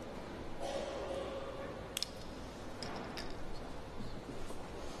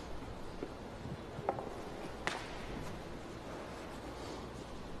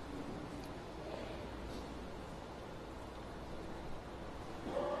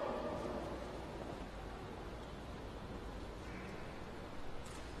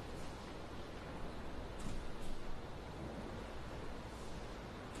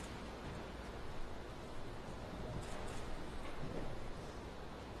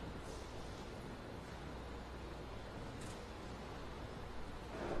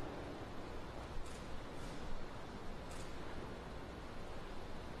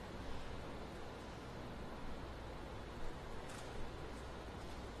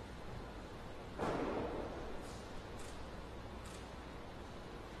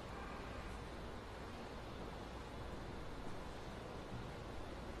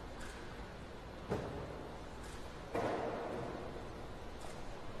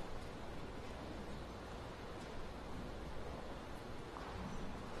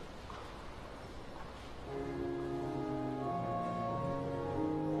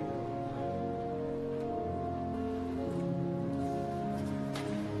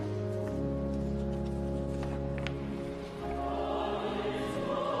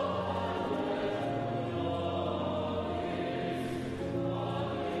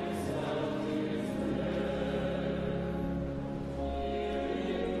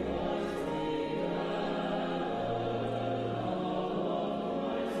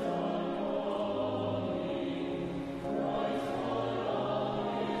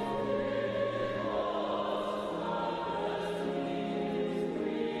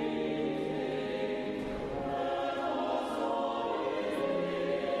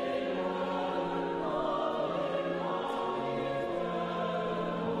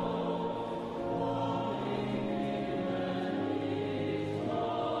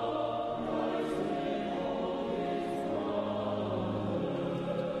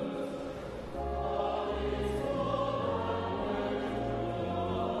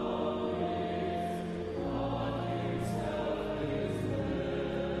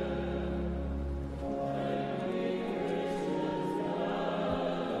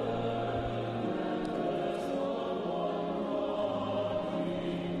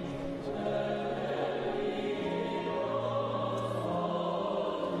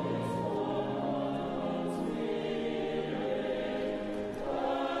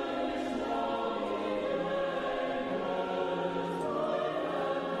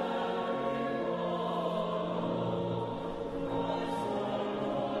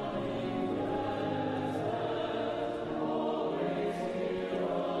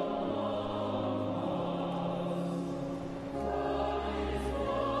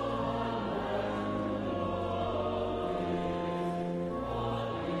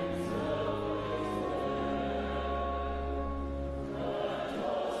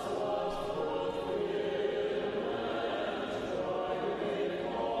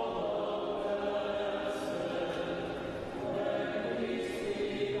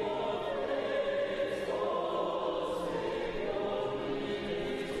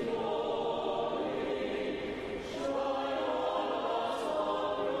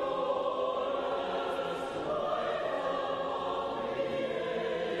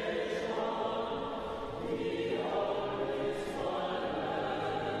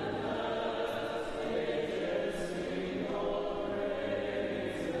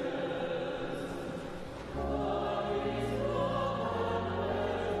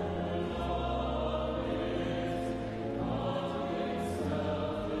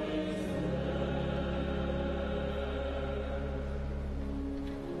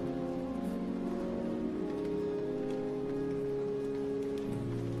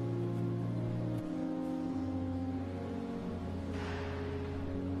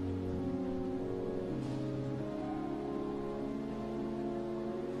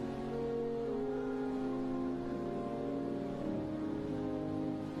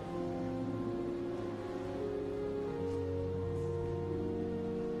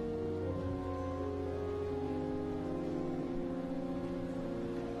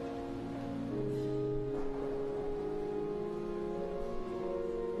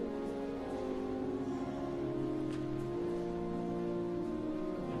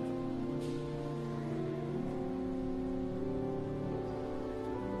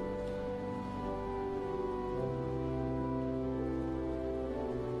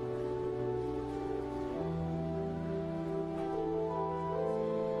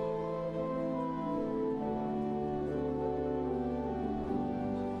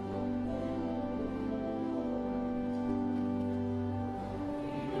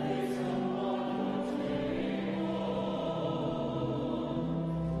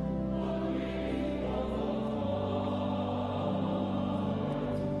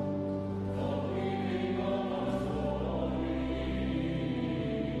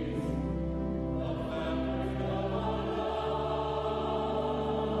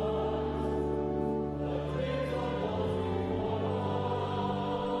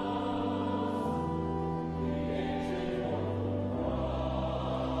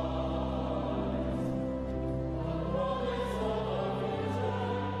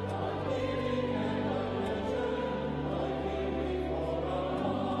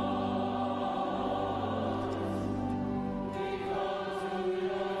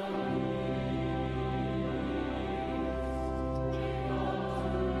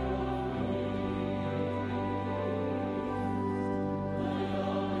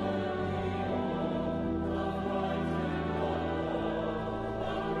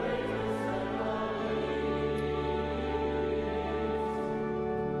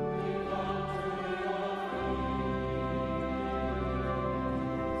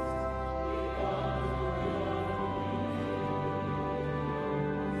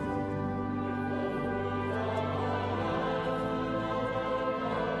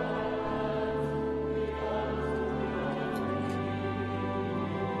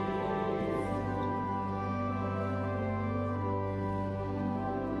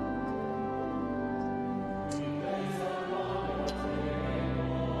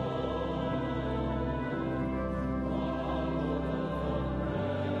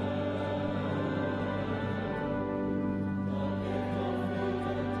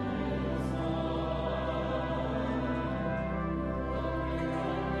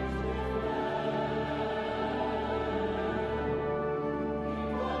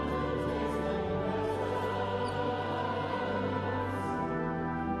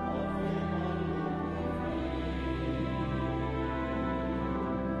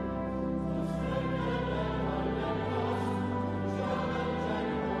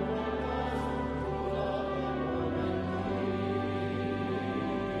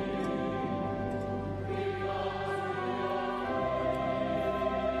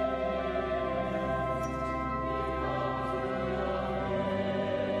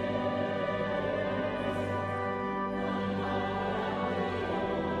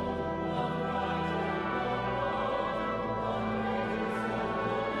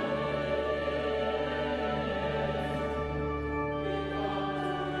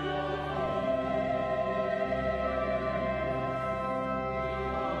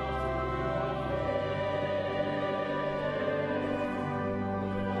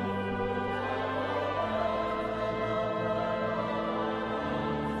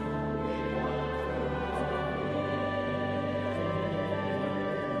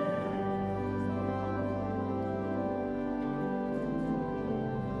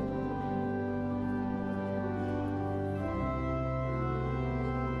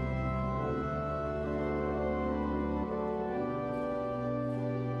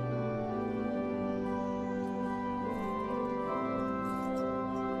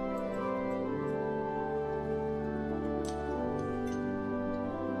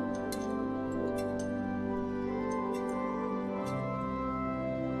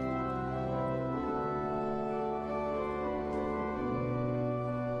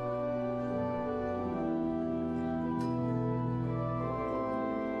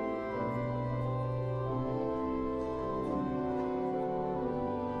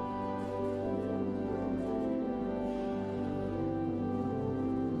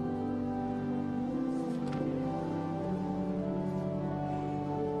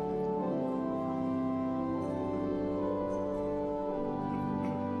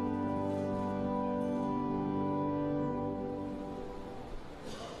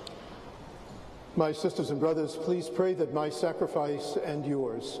 My sisters and brothers, please pray that my sacrifice and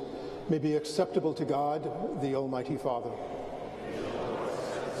yours may be acceptable to God, the Almighty Father.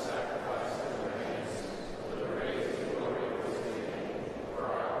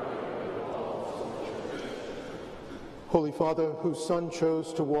 Holy Father, whose Son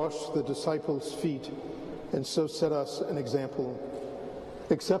chose to wash the disciples' feet and so set us an example,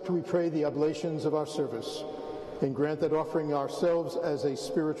 accept, we pray, the oblations of our service, and grant that offering ourselves as a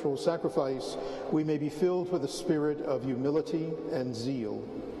spiritual sacrifice, we may be filled with a spirit of humility and zeal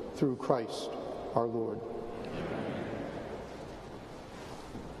through Christ our Lord.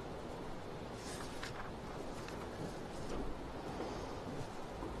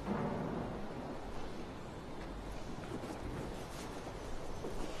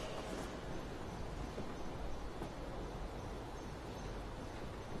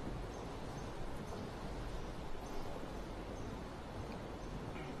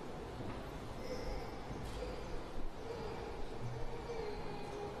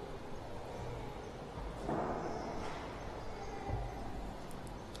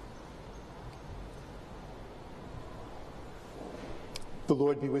 The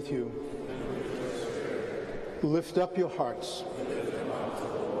Lord be with you. Lift up your hearts.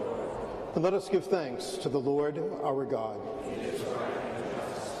 And let us give thanks to the Lord our God.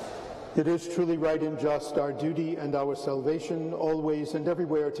 It is truly right and just, our duty and our salvation, always and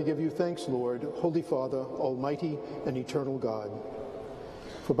everywhere, to give you thanks, Lord, Holy Father, Almighty and eternal God.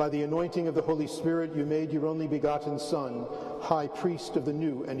 For by the anointing of the Holy Spirit you made your only begotten Son, high priest of the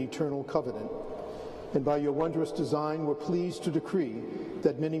new and eternal covenant. And by your wondrous design were pleased to decree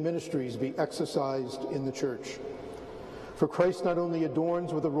that many ministries be exercised in the Church. For Christ not only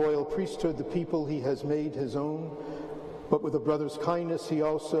adorns with a royal priesthood the people he has made his own, but with a brother's kindness he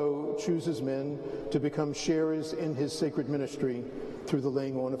also chooses men to become sharers in his sacred ministry through the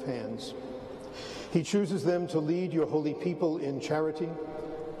laying on of hands. He chooses them to lead your holy people in charity,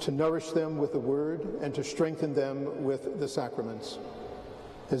 to nourish them with the word, and to strengthen them with the sacraments.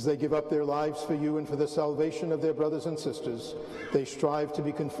 As they give up their lives for you and for the salvation of their brothers and sisters, they strive to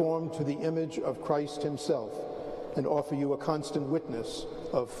be conformed to the image of Christ himself and offer you a constant witness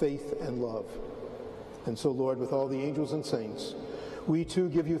of faith and love. And so, Lord, with all the angels and saints, we too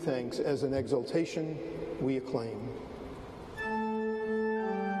give you thanks. As an exaltation we acclaim.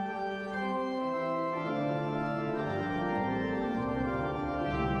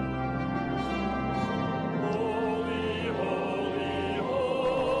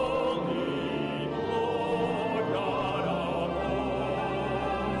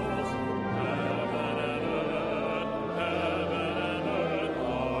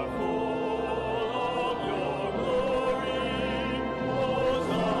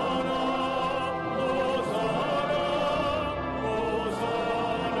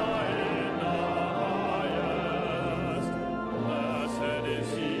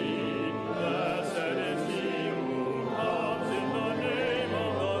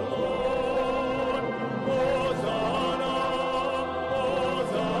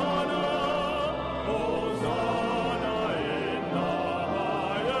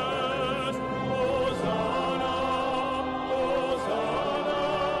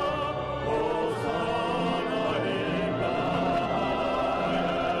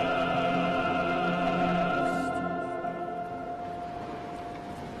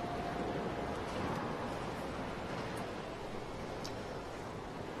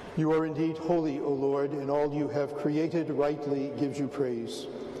 You are indeed holy, O Lord, and all you have created rightly gives you praise.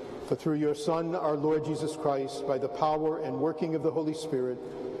 For through your Son, our Lord Jesus Christ, by the power and working of the Holy Spirit,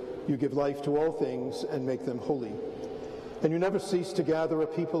 you give life to all things and make them holy. And you never cease to gather a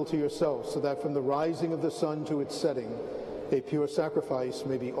people to yourself, so that from the rising of the sun to its setting, a pure sacrifice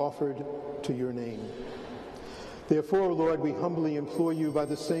may be offered to your name. Therefore, O Lord, we humbly implore you by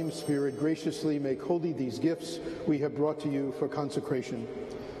the same Spirit graciously make holy these gifts we have brought to you for consecration,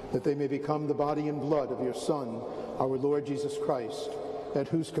 that they may become the body and blood of your Son, our Lord Jesus Christ, at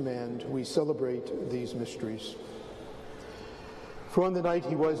whose command we celebrate these mysteries. For on the night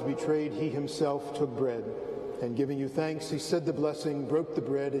he was betrayed, he himself took bread, and giving you thanks, he said the blessing, broke the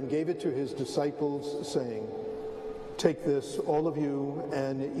bread, and gave it to his disciples, saying, "Take this, all of you,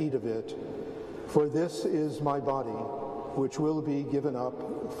 and eat of it, for this is my body, which will be given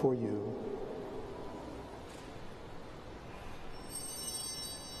up for you."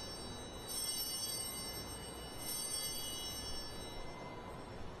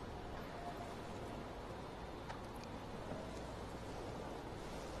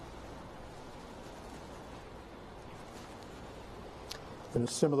 In a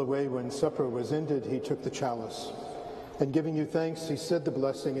similar way, when supper was ended, he took the chalice, And giving you thanks, he said the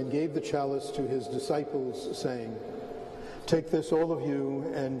blessing and gave the chalice to his disciples, saying, "Take this, all of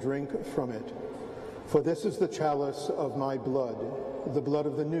you, and drink from it. For this is the chalice of my blood, the blood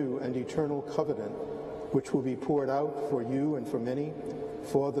of the new and eternal covenant, which will be poured out for you and for many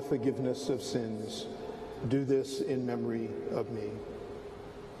for the forgiveness of sins. Do this in memory of me."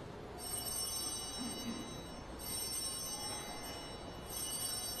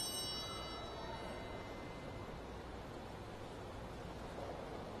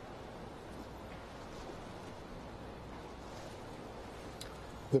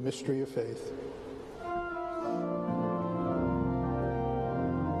 The mystery of faith.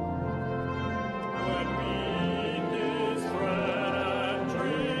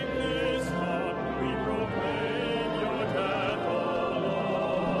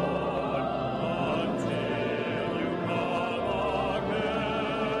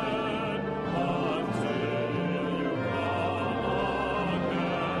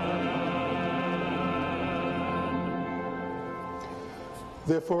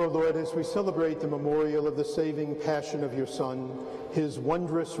 Therefore, O Lord, as we celebrate the memorial of the saving passion of your Son, his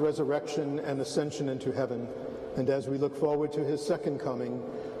wondrous resurrection and ascension into heaven, and as we look forward to his second coming,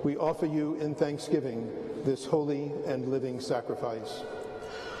 we offer you in thanksgiving this holy and living sacrifice.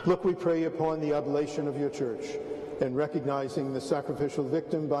 Look, we pray, upon the oblation of your church, and recognizing the sacrificial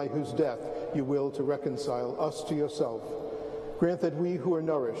victim by whose death you will to reconcile us to yourself. Grant that we who are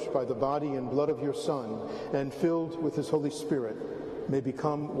nourished by the body and blood of your Son and filled with his Holy Spirit may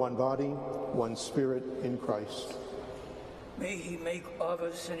become one body, one spirit in Christ. May he make of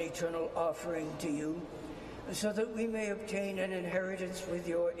us an eternal offering to you, so that we may obtain an inheritance with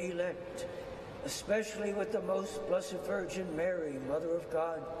your elect, especially with the most blessed Virgin Mary, Mother of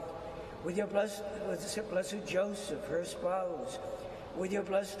God, with blessed Joseph, her spouse, with your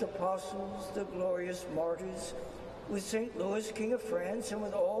blessed apostles, the glorious martyrs, with St. Louis, King of France, and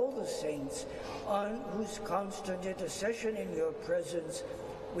with all the saints, on whose constant intercession in your presence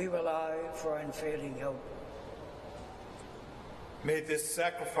we rely for unfailing help. May this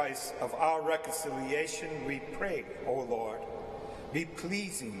sacrifice of our reconciliation, we pray, O Lord, be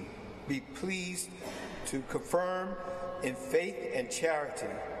pleased to confirm in faith and charity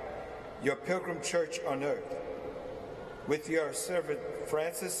your pilgrim church on earth, with your servant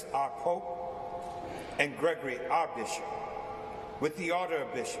Francis, our Pope, and Gregory, our bishop, with the order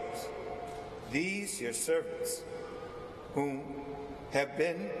of bishops, these your servants, whom have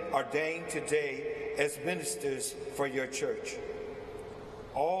been ordained today as ministers for your church,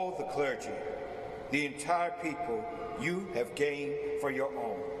 all the clergy, the entire people you have gained for your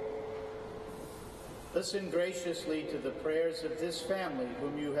own. Listen graciously to the prayers of this family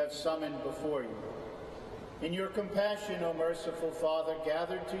whom you have summoned before you. In your compassion, O merciful Father,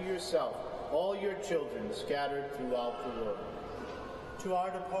 gather to yourself all your children scattered throughout the world. To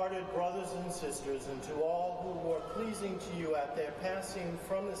our departed brothers and sisters, and to all who were pleasing to you at their passing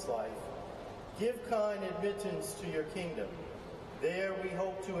from this life, give kind admittance to your kingdom. There we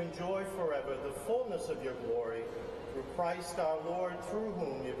hope to enjoy forever the fullness of your glory, through Christ our Lord, through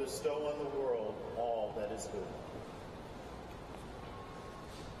whom you bestow on the world all that is good.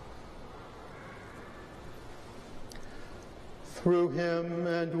 Through him,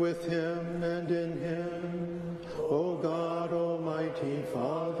 and with him, and in him, O God, Almighty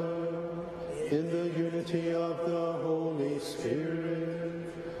Father, in the unity of the Holy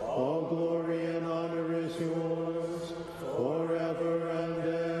Spirit, all glory and honor is yours, forever and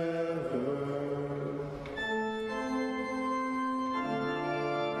ever.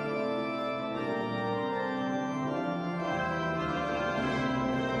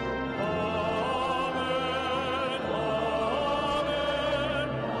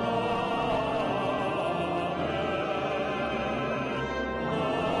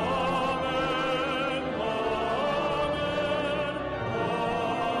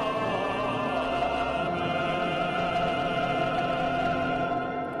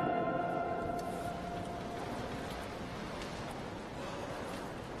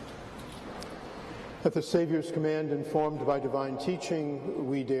 At the Savior's command, informed by divine teaching,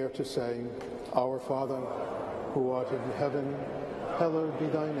 we dare to say, Our Father, who art in heaven, hallowed be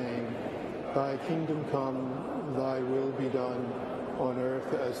thy name. Thy kingdom come, thy will be done, on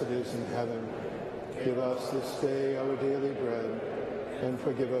earth as it is in heaven. Give us this day our daily bread, and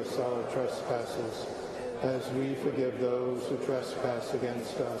forgive us our trespasses, as we forgive those who trespass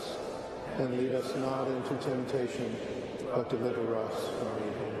against us. And lead us not into temptation, but deliver us from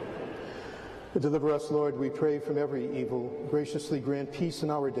evil. Deliver us, Lord, we pray, from every evil. Graciously grant peace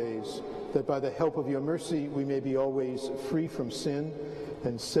in our days, that by the help of your mercy we may be always free from sin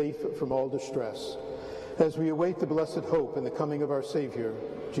and safe from all distress. as we await the blessed hope and the coming of our Savior,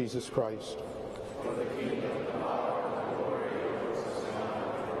 Jesus Christ.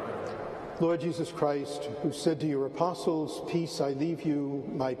 Lord Jesus Christ, who said to your apostles, "Peace I leave you,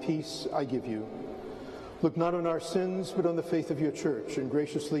 my peace I give you," look not on our sins, but on the faith of your church, and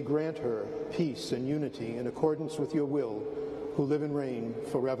graciously grant her peace and unity in accordance with your will, who live and reign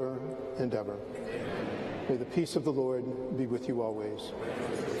forever and ever. Amen. May the peace of the Lord be with you always.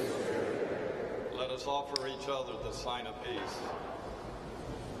 Let us offer each other the sign of peace.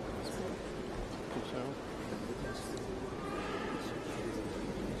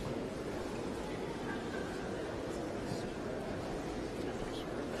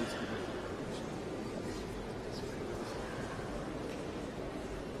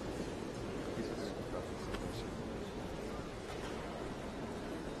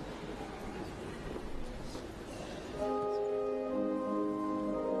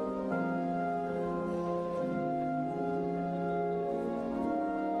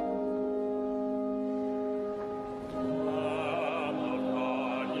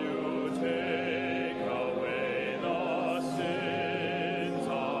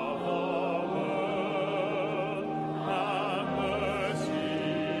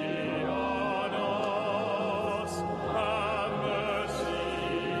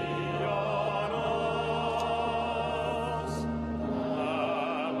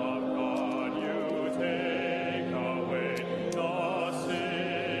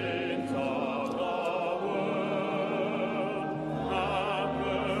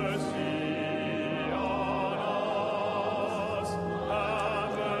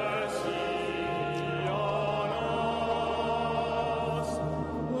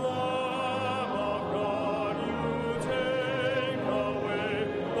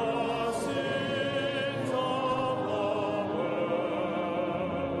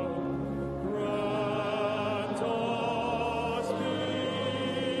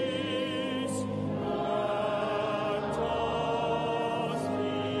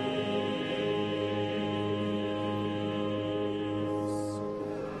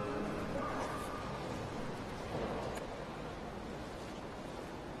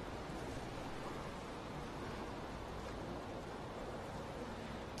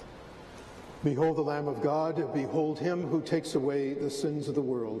 Behold the Lamb of God, behold him who takes away the sins of the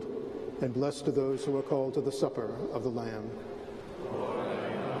world, and blessed are those who are called to the supper of the Lamb. Lord, I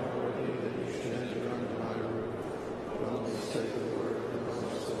am not worthy that you should enter under my roof, but only say the word, and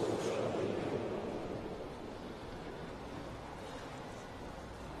my soul shall be healed.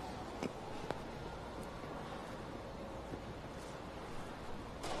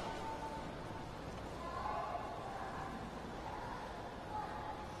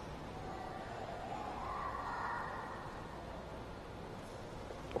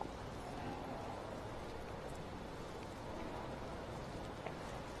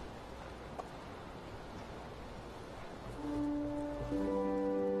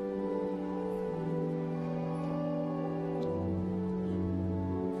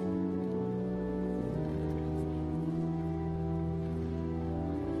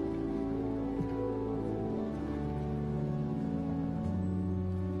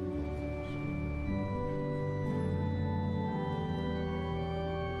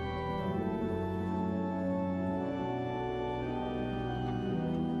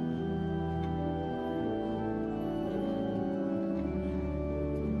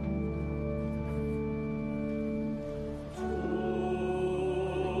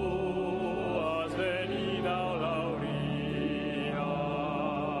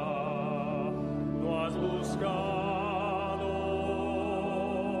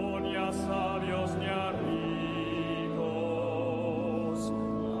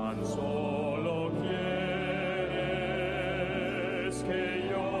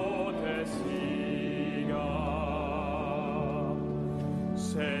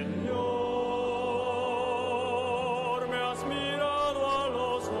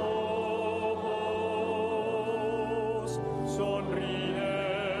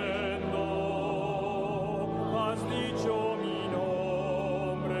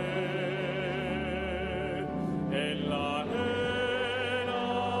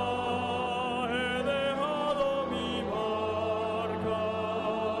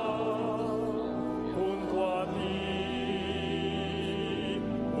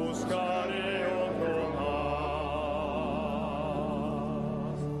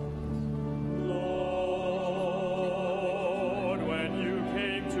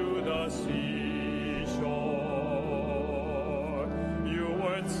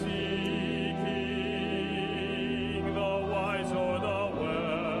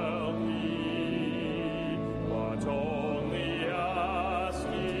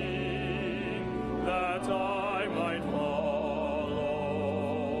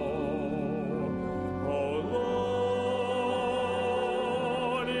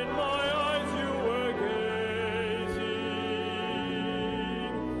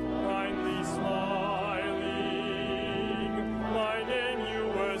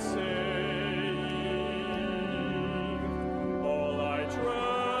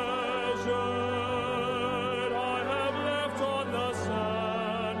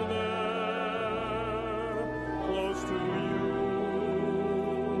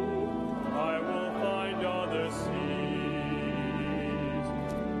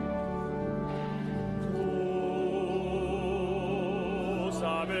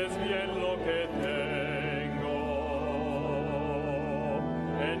 sabes bien lo que tengo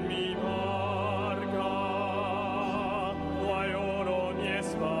en mi barca, no hay oro ni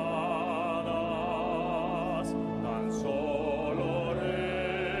espadas, tan solo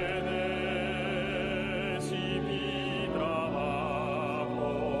redes y mi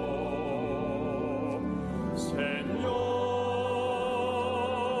trabajo. Señor,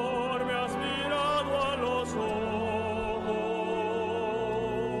 me has mirado a los ojos,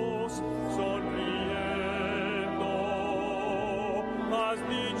 sonriendo, has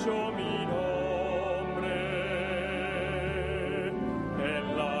dicho mi nombre. En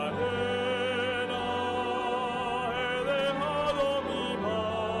la arena he dejado mi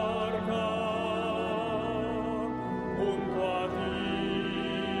marca, junto a ti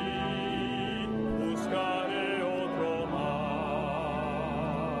buscaré otro mar.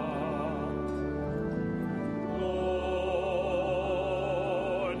 Lord,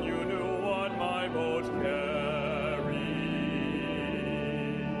 you knew what my boat carried,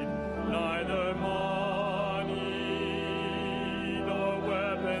 neither money nor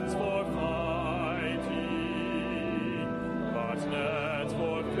weapons for fighting, but nets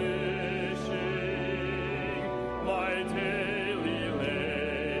for fishing, my daily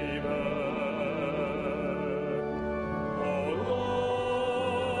labor. Oh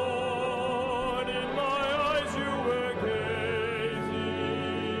Lord, in my eyes you were gazing,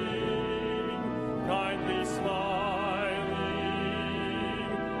 kindly smiling,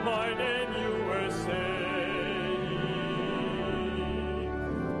 my name you were saying.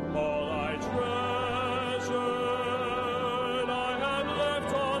 All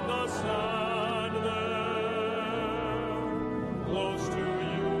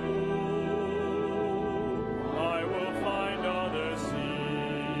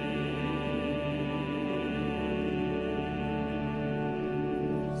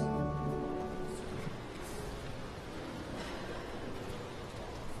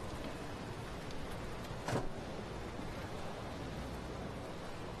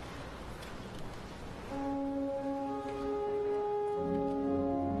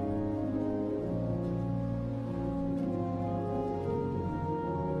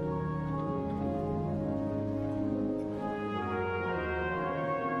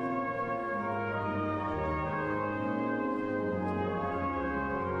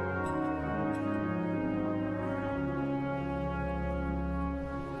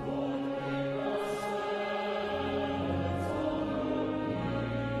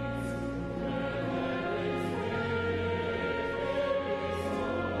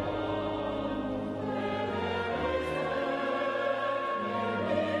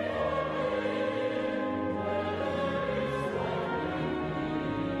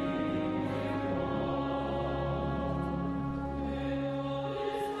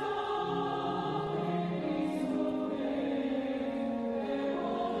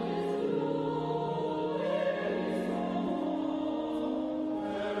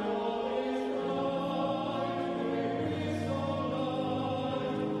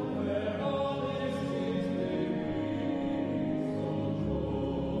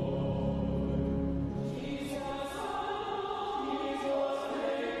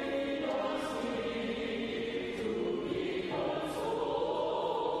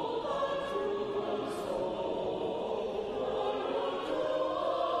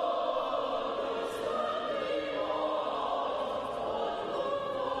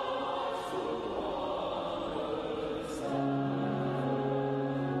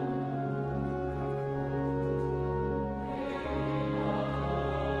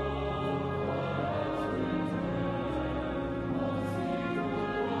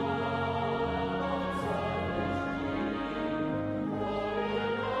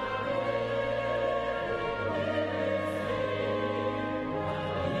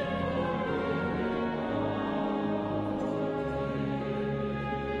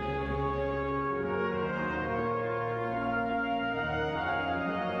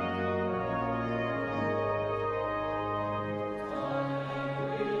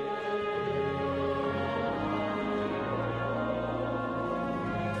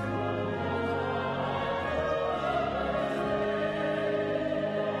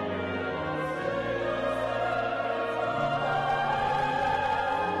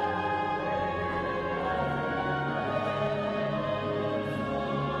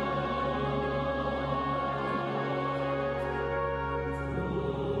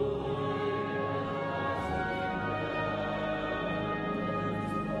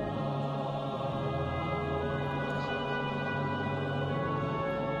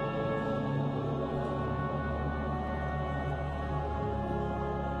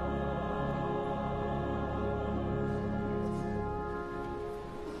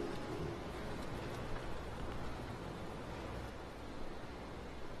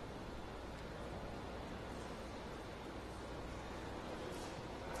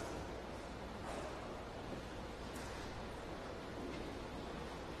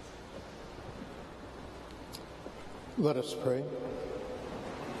Let us pray.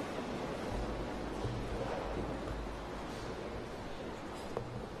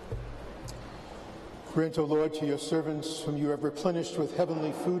 Grant, O Lord, to your servants whom you have replenished with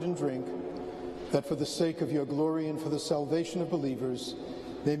heavenly food and drink, that for the sake of your glory and for the salvation of believers,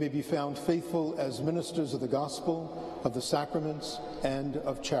 they may be found faithful as ministers of the gospel, of the sacraments, and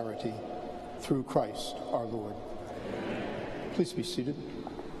of charity, through Christ our Lord. Amen. Please be seated.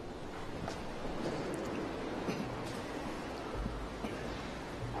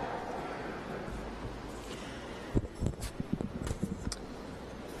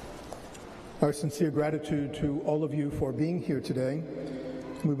 Our sincere gratitude to all of you for being here today.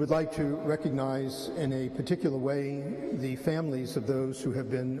 We would like to recognize in a particular way the families of those who have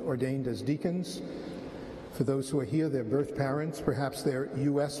been ordained as deacons. For those who are here, their birth parents, perhaps their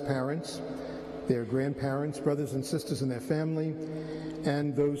U.S. parents, their grandparents, brothers and sisters in their family,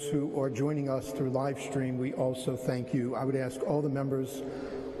 and those who are joining us through live stream, we also thank you. I would ask all the members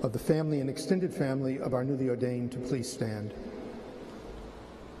of the family and extended family of our newly ordained to please stand.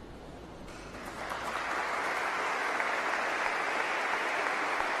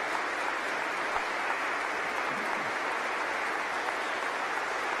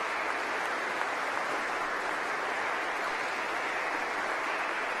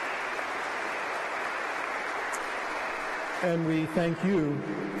 And we thank you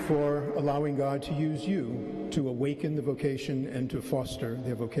for allowing God to use you to awaken the vocation and to foster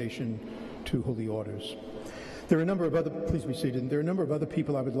their vocation to holy orders. There are a number of other, please be seated. There are a number of other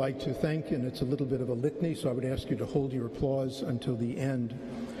people I would like to thank, and it's a little bit of a litany, so I would ask you to hold your applause until the end.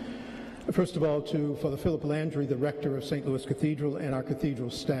 First of all, to Father Philip Landry, the rector of St. Louis Cathedral, and our cathedral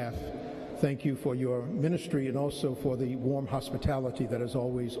staff. Thank you for your ministry and also for the warm hospitality that is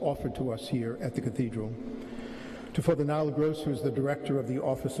always offered to us here at the cathedral. To Father Nala Gross, who is the director of the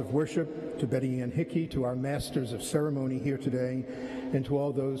Office of Worship, to Betty Ann Hickey, to our masters of ceremony here today, and to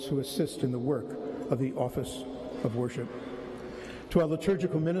all those who assist in the work of the Office of Worship. To our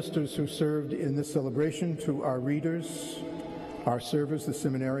liturgical ministers who served in this celebration, to our readers, our servers, the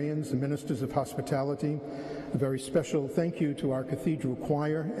seminarians, the ministers of hospitality, a very special thank you to our cathedral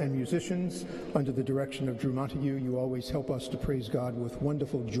choir and musicians under the direction of Drew Montague. You always help us to praise God with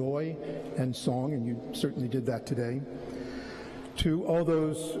wonderful joy and song, and you certainly did that today. To all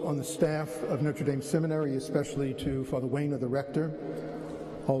those on the staff of Notre Dame Seminary, especially to Father Wayne, the rector,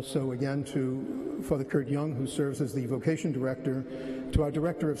 also again to Father Kurt Young, who serves as the vocation director, to our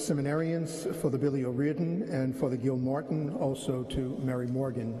director of seminarians, Father Billy O'Riordan, and Father Gil Martin, also to Mary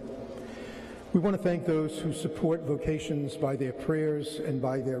Morgan. We want to thank those who support vocations by their prayers and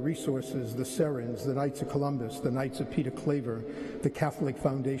by their resources, the Serens, the Knights of Columbus, the Knights of Peter Claver, the Catholic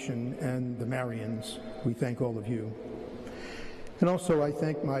Foundation, and the Marians. We thank all of you. And also I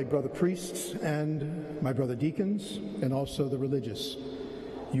thank my brother priests and my brother deacons, and also the religious.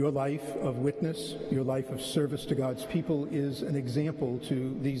 Your life of witness, your life of service to God's people is an example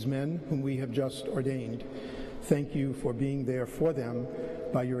to these men whom we have just ordained. Thank you for being there for them.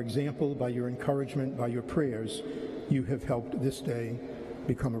 By your example, by your encouragement, by your prayers, you have helped this day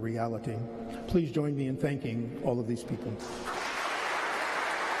become a reality. Please join me in thanking all of these people.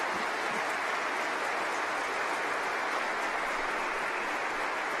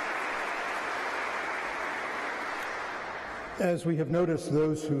 As we have noticed,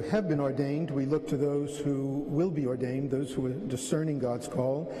 those who have been ordained, we look to those who will be ordained, those who are discerning God's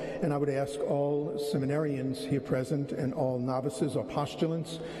call. And I would ask all seminarians here present and all novices or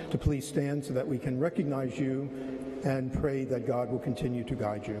postulants to please stand so that we can recognize you and pray that God will continue to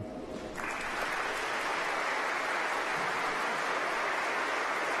guide you.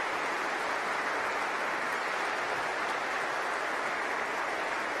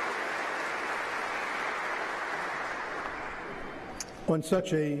 On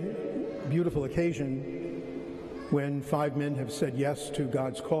such a beautiful occasion, when 5 men have said yes to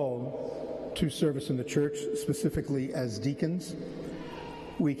God's call to service in the church, specifically as deacons,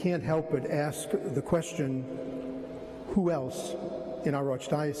 we can't help but ask the question, who else in our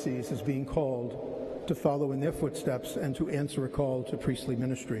archdiocese is being called to follow in their footsteps and to answer a call to priestly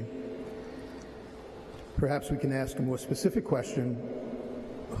ministry? Perhaps we can ask a more specific question,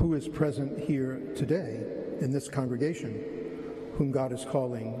 who is present here today in this congregation whom God is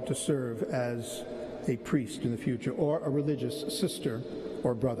calling to serve as a priest in the future, or a religious sister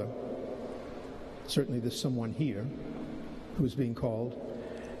or brother? Certainly there's someone here who is being called,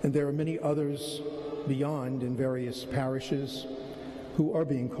 and there are many others beyond in various parishes who are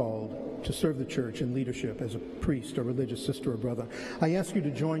being called to serve the church in leadership as a priest, or religious sister or brother. I ask you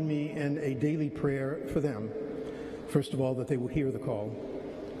to join me in a daily prayer for them. First of all, that they will hear the call.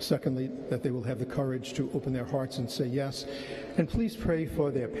 Secondly, that they will have the courage to open their hearts and say yes. And please pray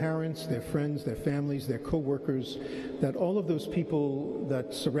for their parents, their friends, their families, their co-workers, that all of those people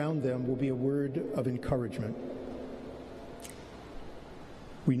that surround them will be a word of encouragement.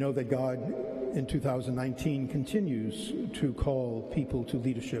 We know that God in 2019 continues to call people to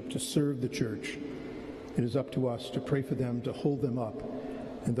leadership, to serve the church. It is up to us to pray for them, to hold them up,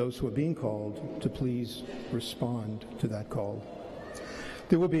 and those who are being called to please respond to that call.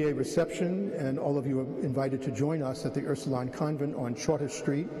 There will be a reception, and all of you are invited to join us at the Ursuline Convent on Charter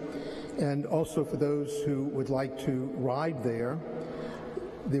Street. And also for those who would like to ride there,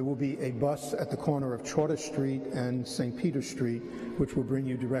 there will be a bus at the corner of Charter Street and St. Peter Street, which will bring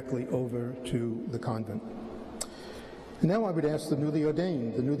you directly over to the convent. And now I would ask the newly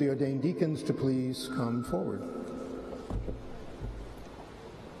ordained deacons to please come forward.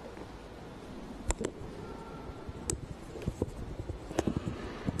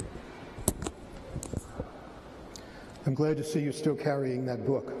 I'm glad to see you still carrying that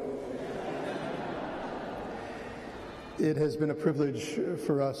book. It has been a privilege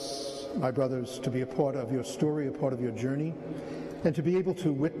for us, my brothers, to be a part of your story, a part of your journey, and to be able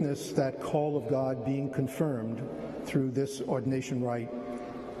to witness that call of God being confirmed through this ordination rite.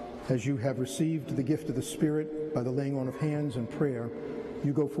 As you have received the gift of the Spirit by the laying on of hands and prayer,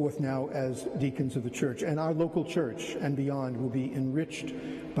 you go forth now as deacons of the church, and our local church and beyond will be enriched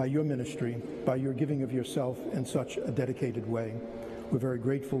by your ministry, by your giving of yourself in such a dedicated way. We're very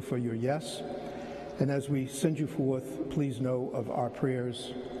grateful for your yes, and as we send you forth, please know of our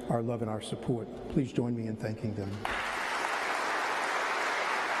prayers, our love, and our support. Please join me in thanking them.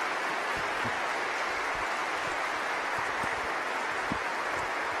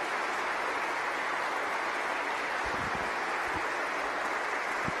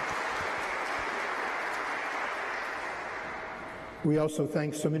 We also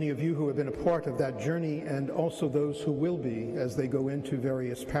thank so many of you who have been a part of that journey, and also those who will be as they go into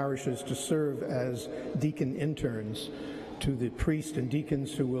various parishes to serve as deacon interns, to the priests and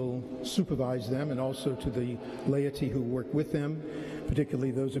deacons who will supervise them, and also to the laity who work with them,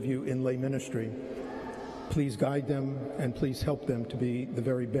 particularly those of you in lay ministry. Please guide them and please help them to be the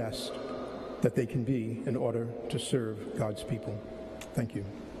very best that they can be in order to serve God's people. Thank you.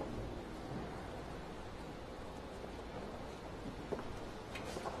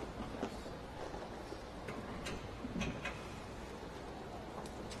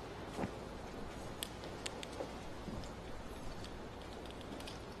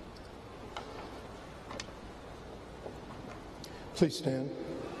 Please stand.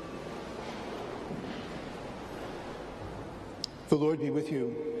 The Lord be with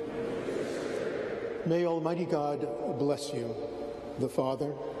you. May Almighty God bless you, the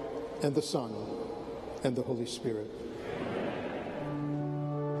Father, and the Son, and the Holy Spirit.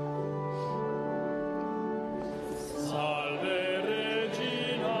 Te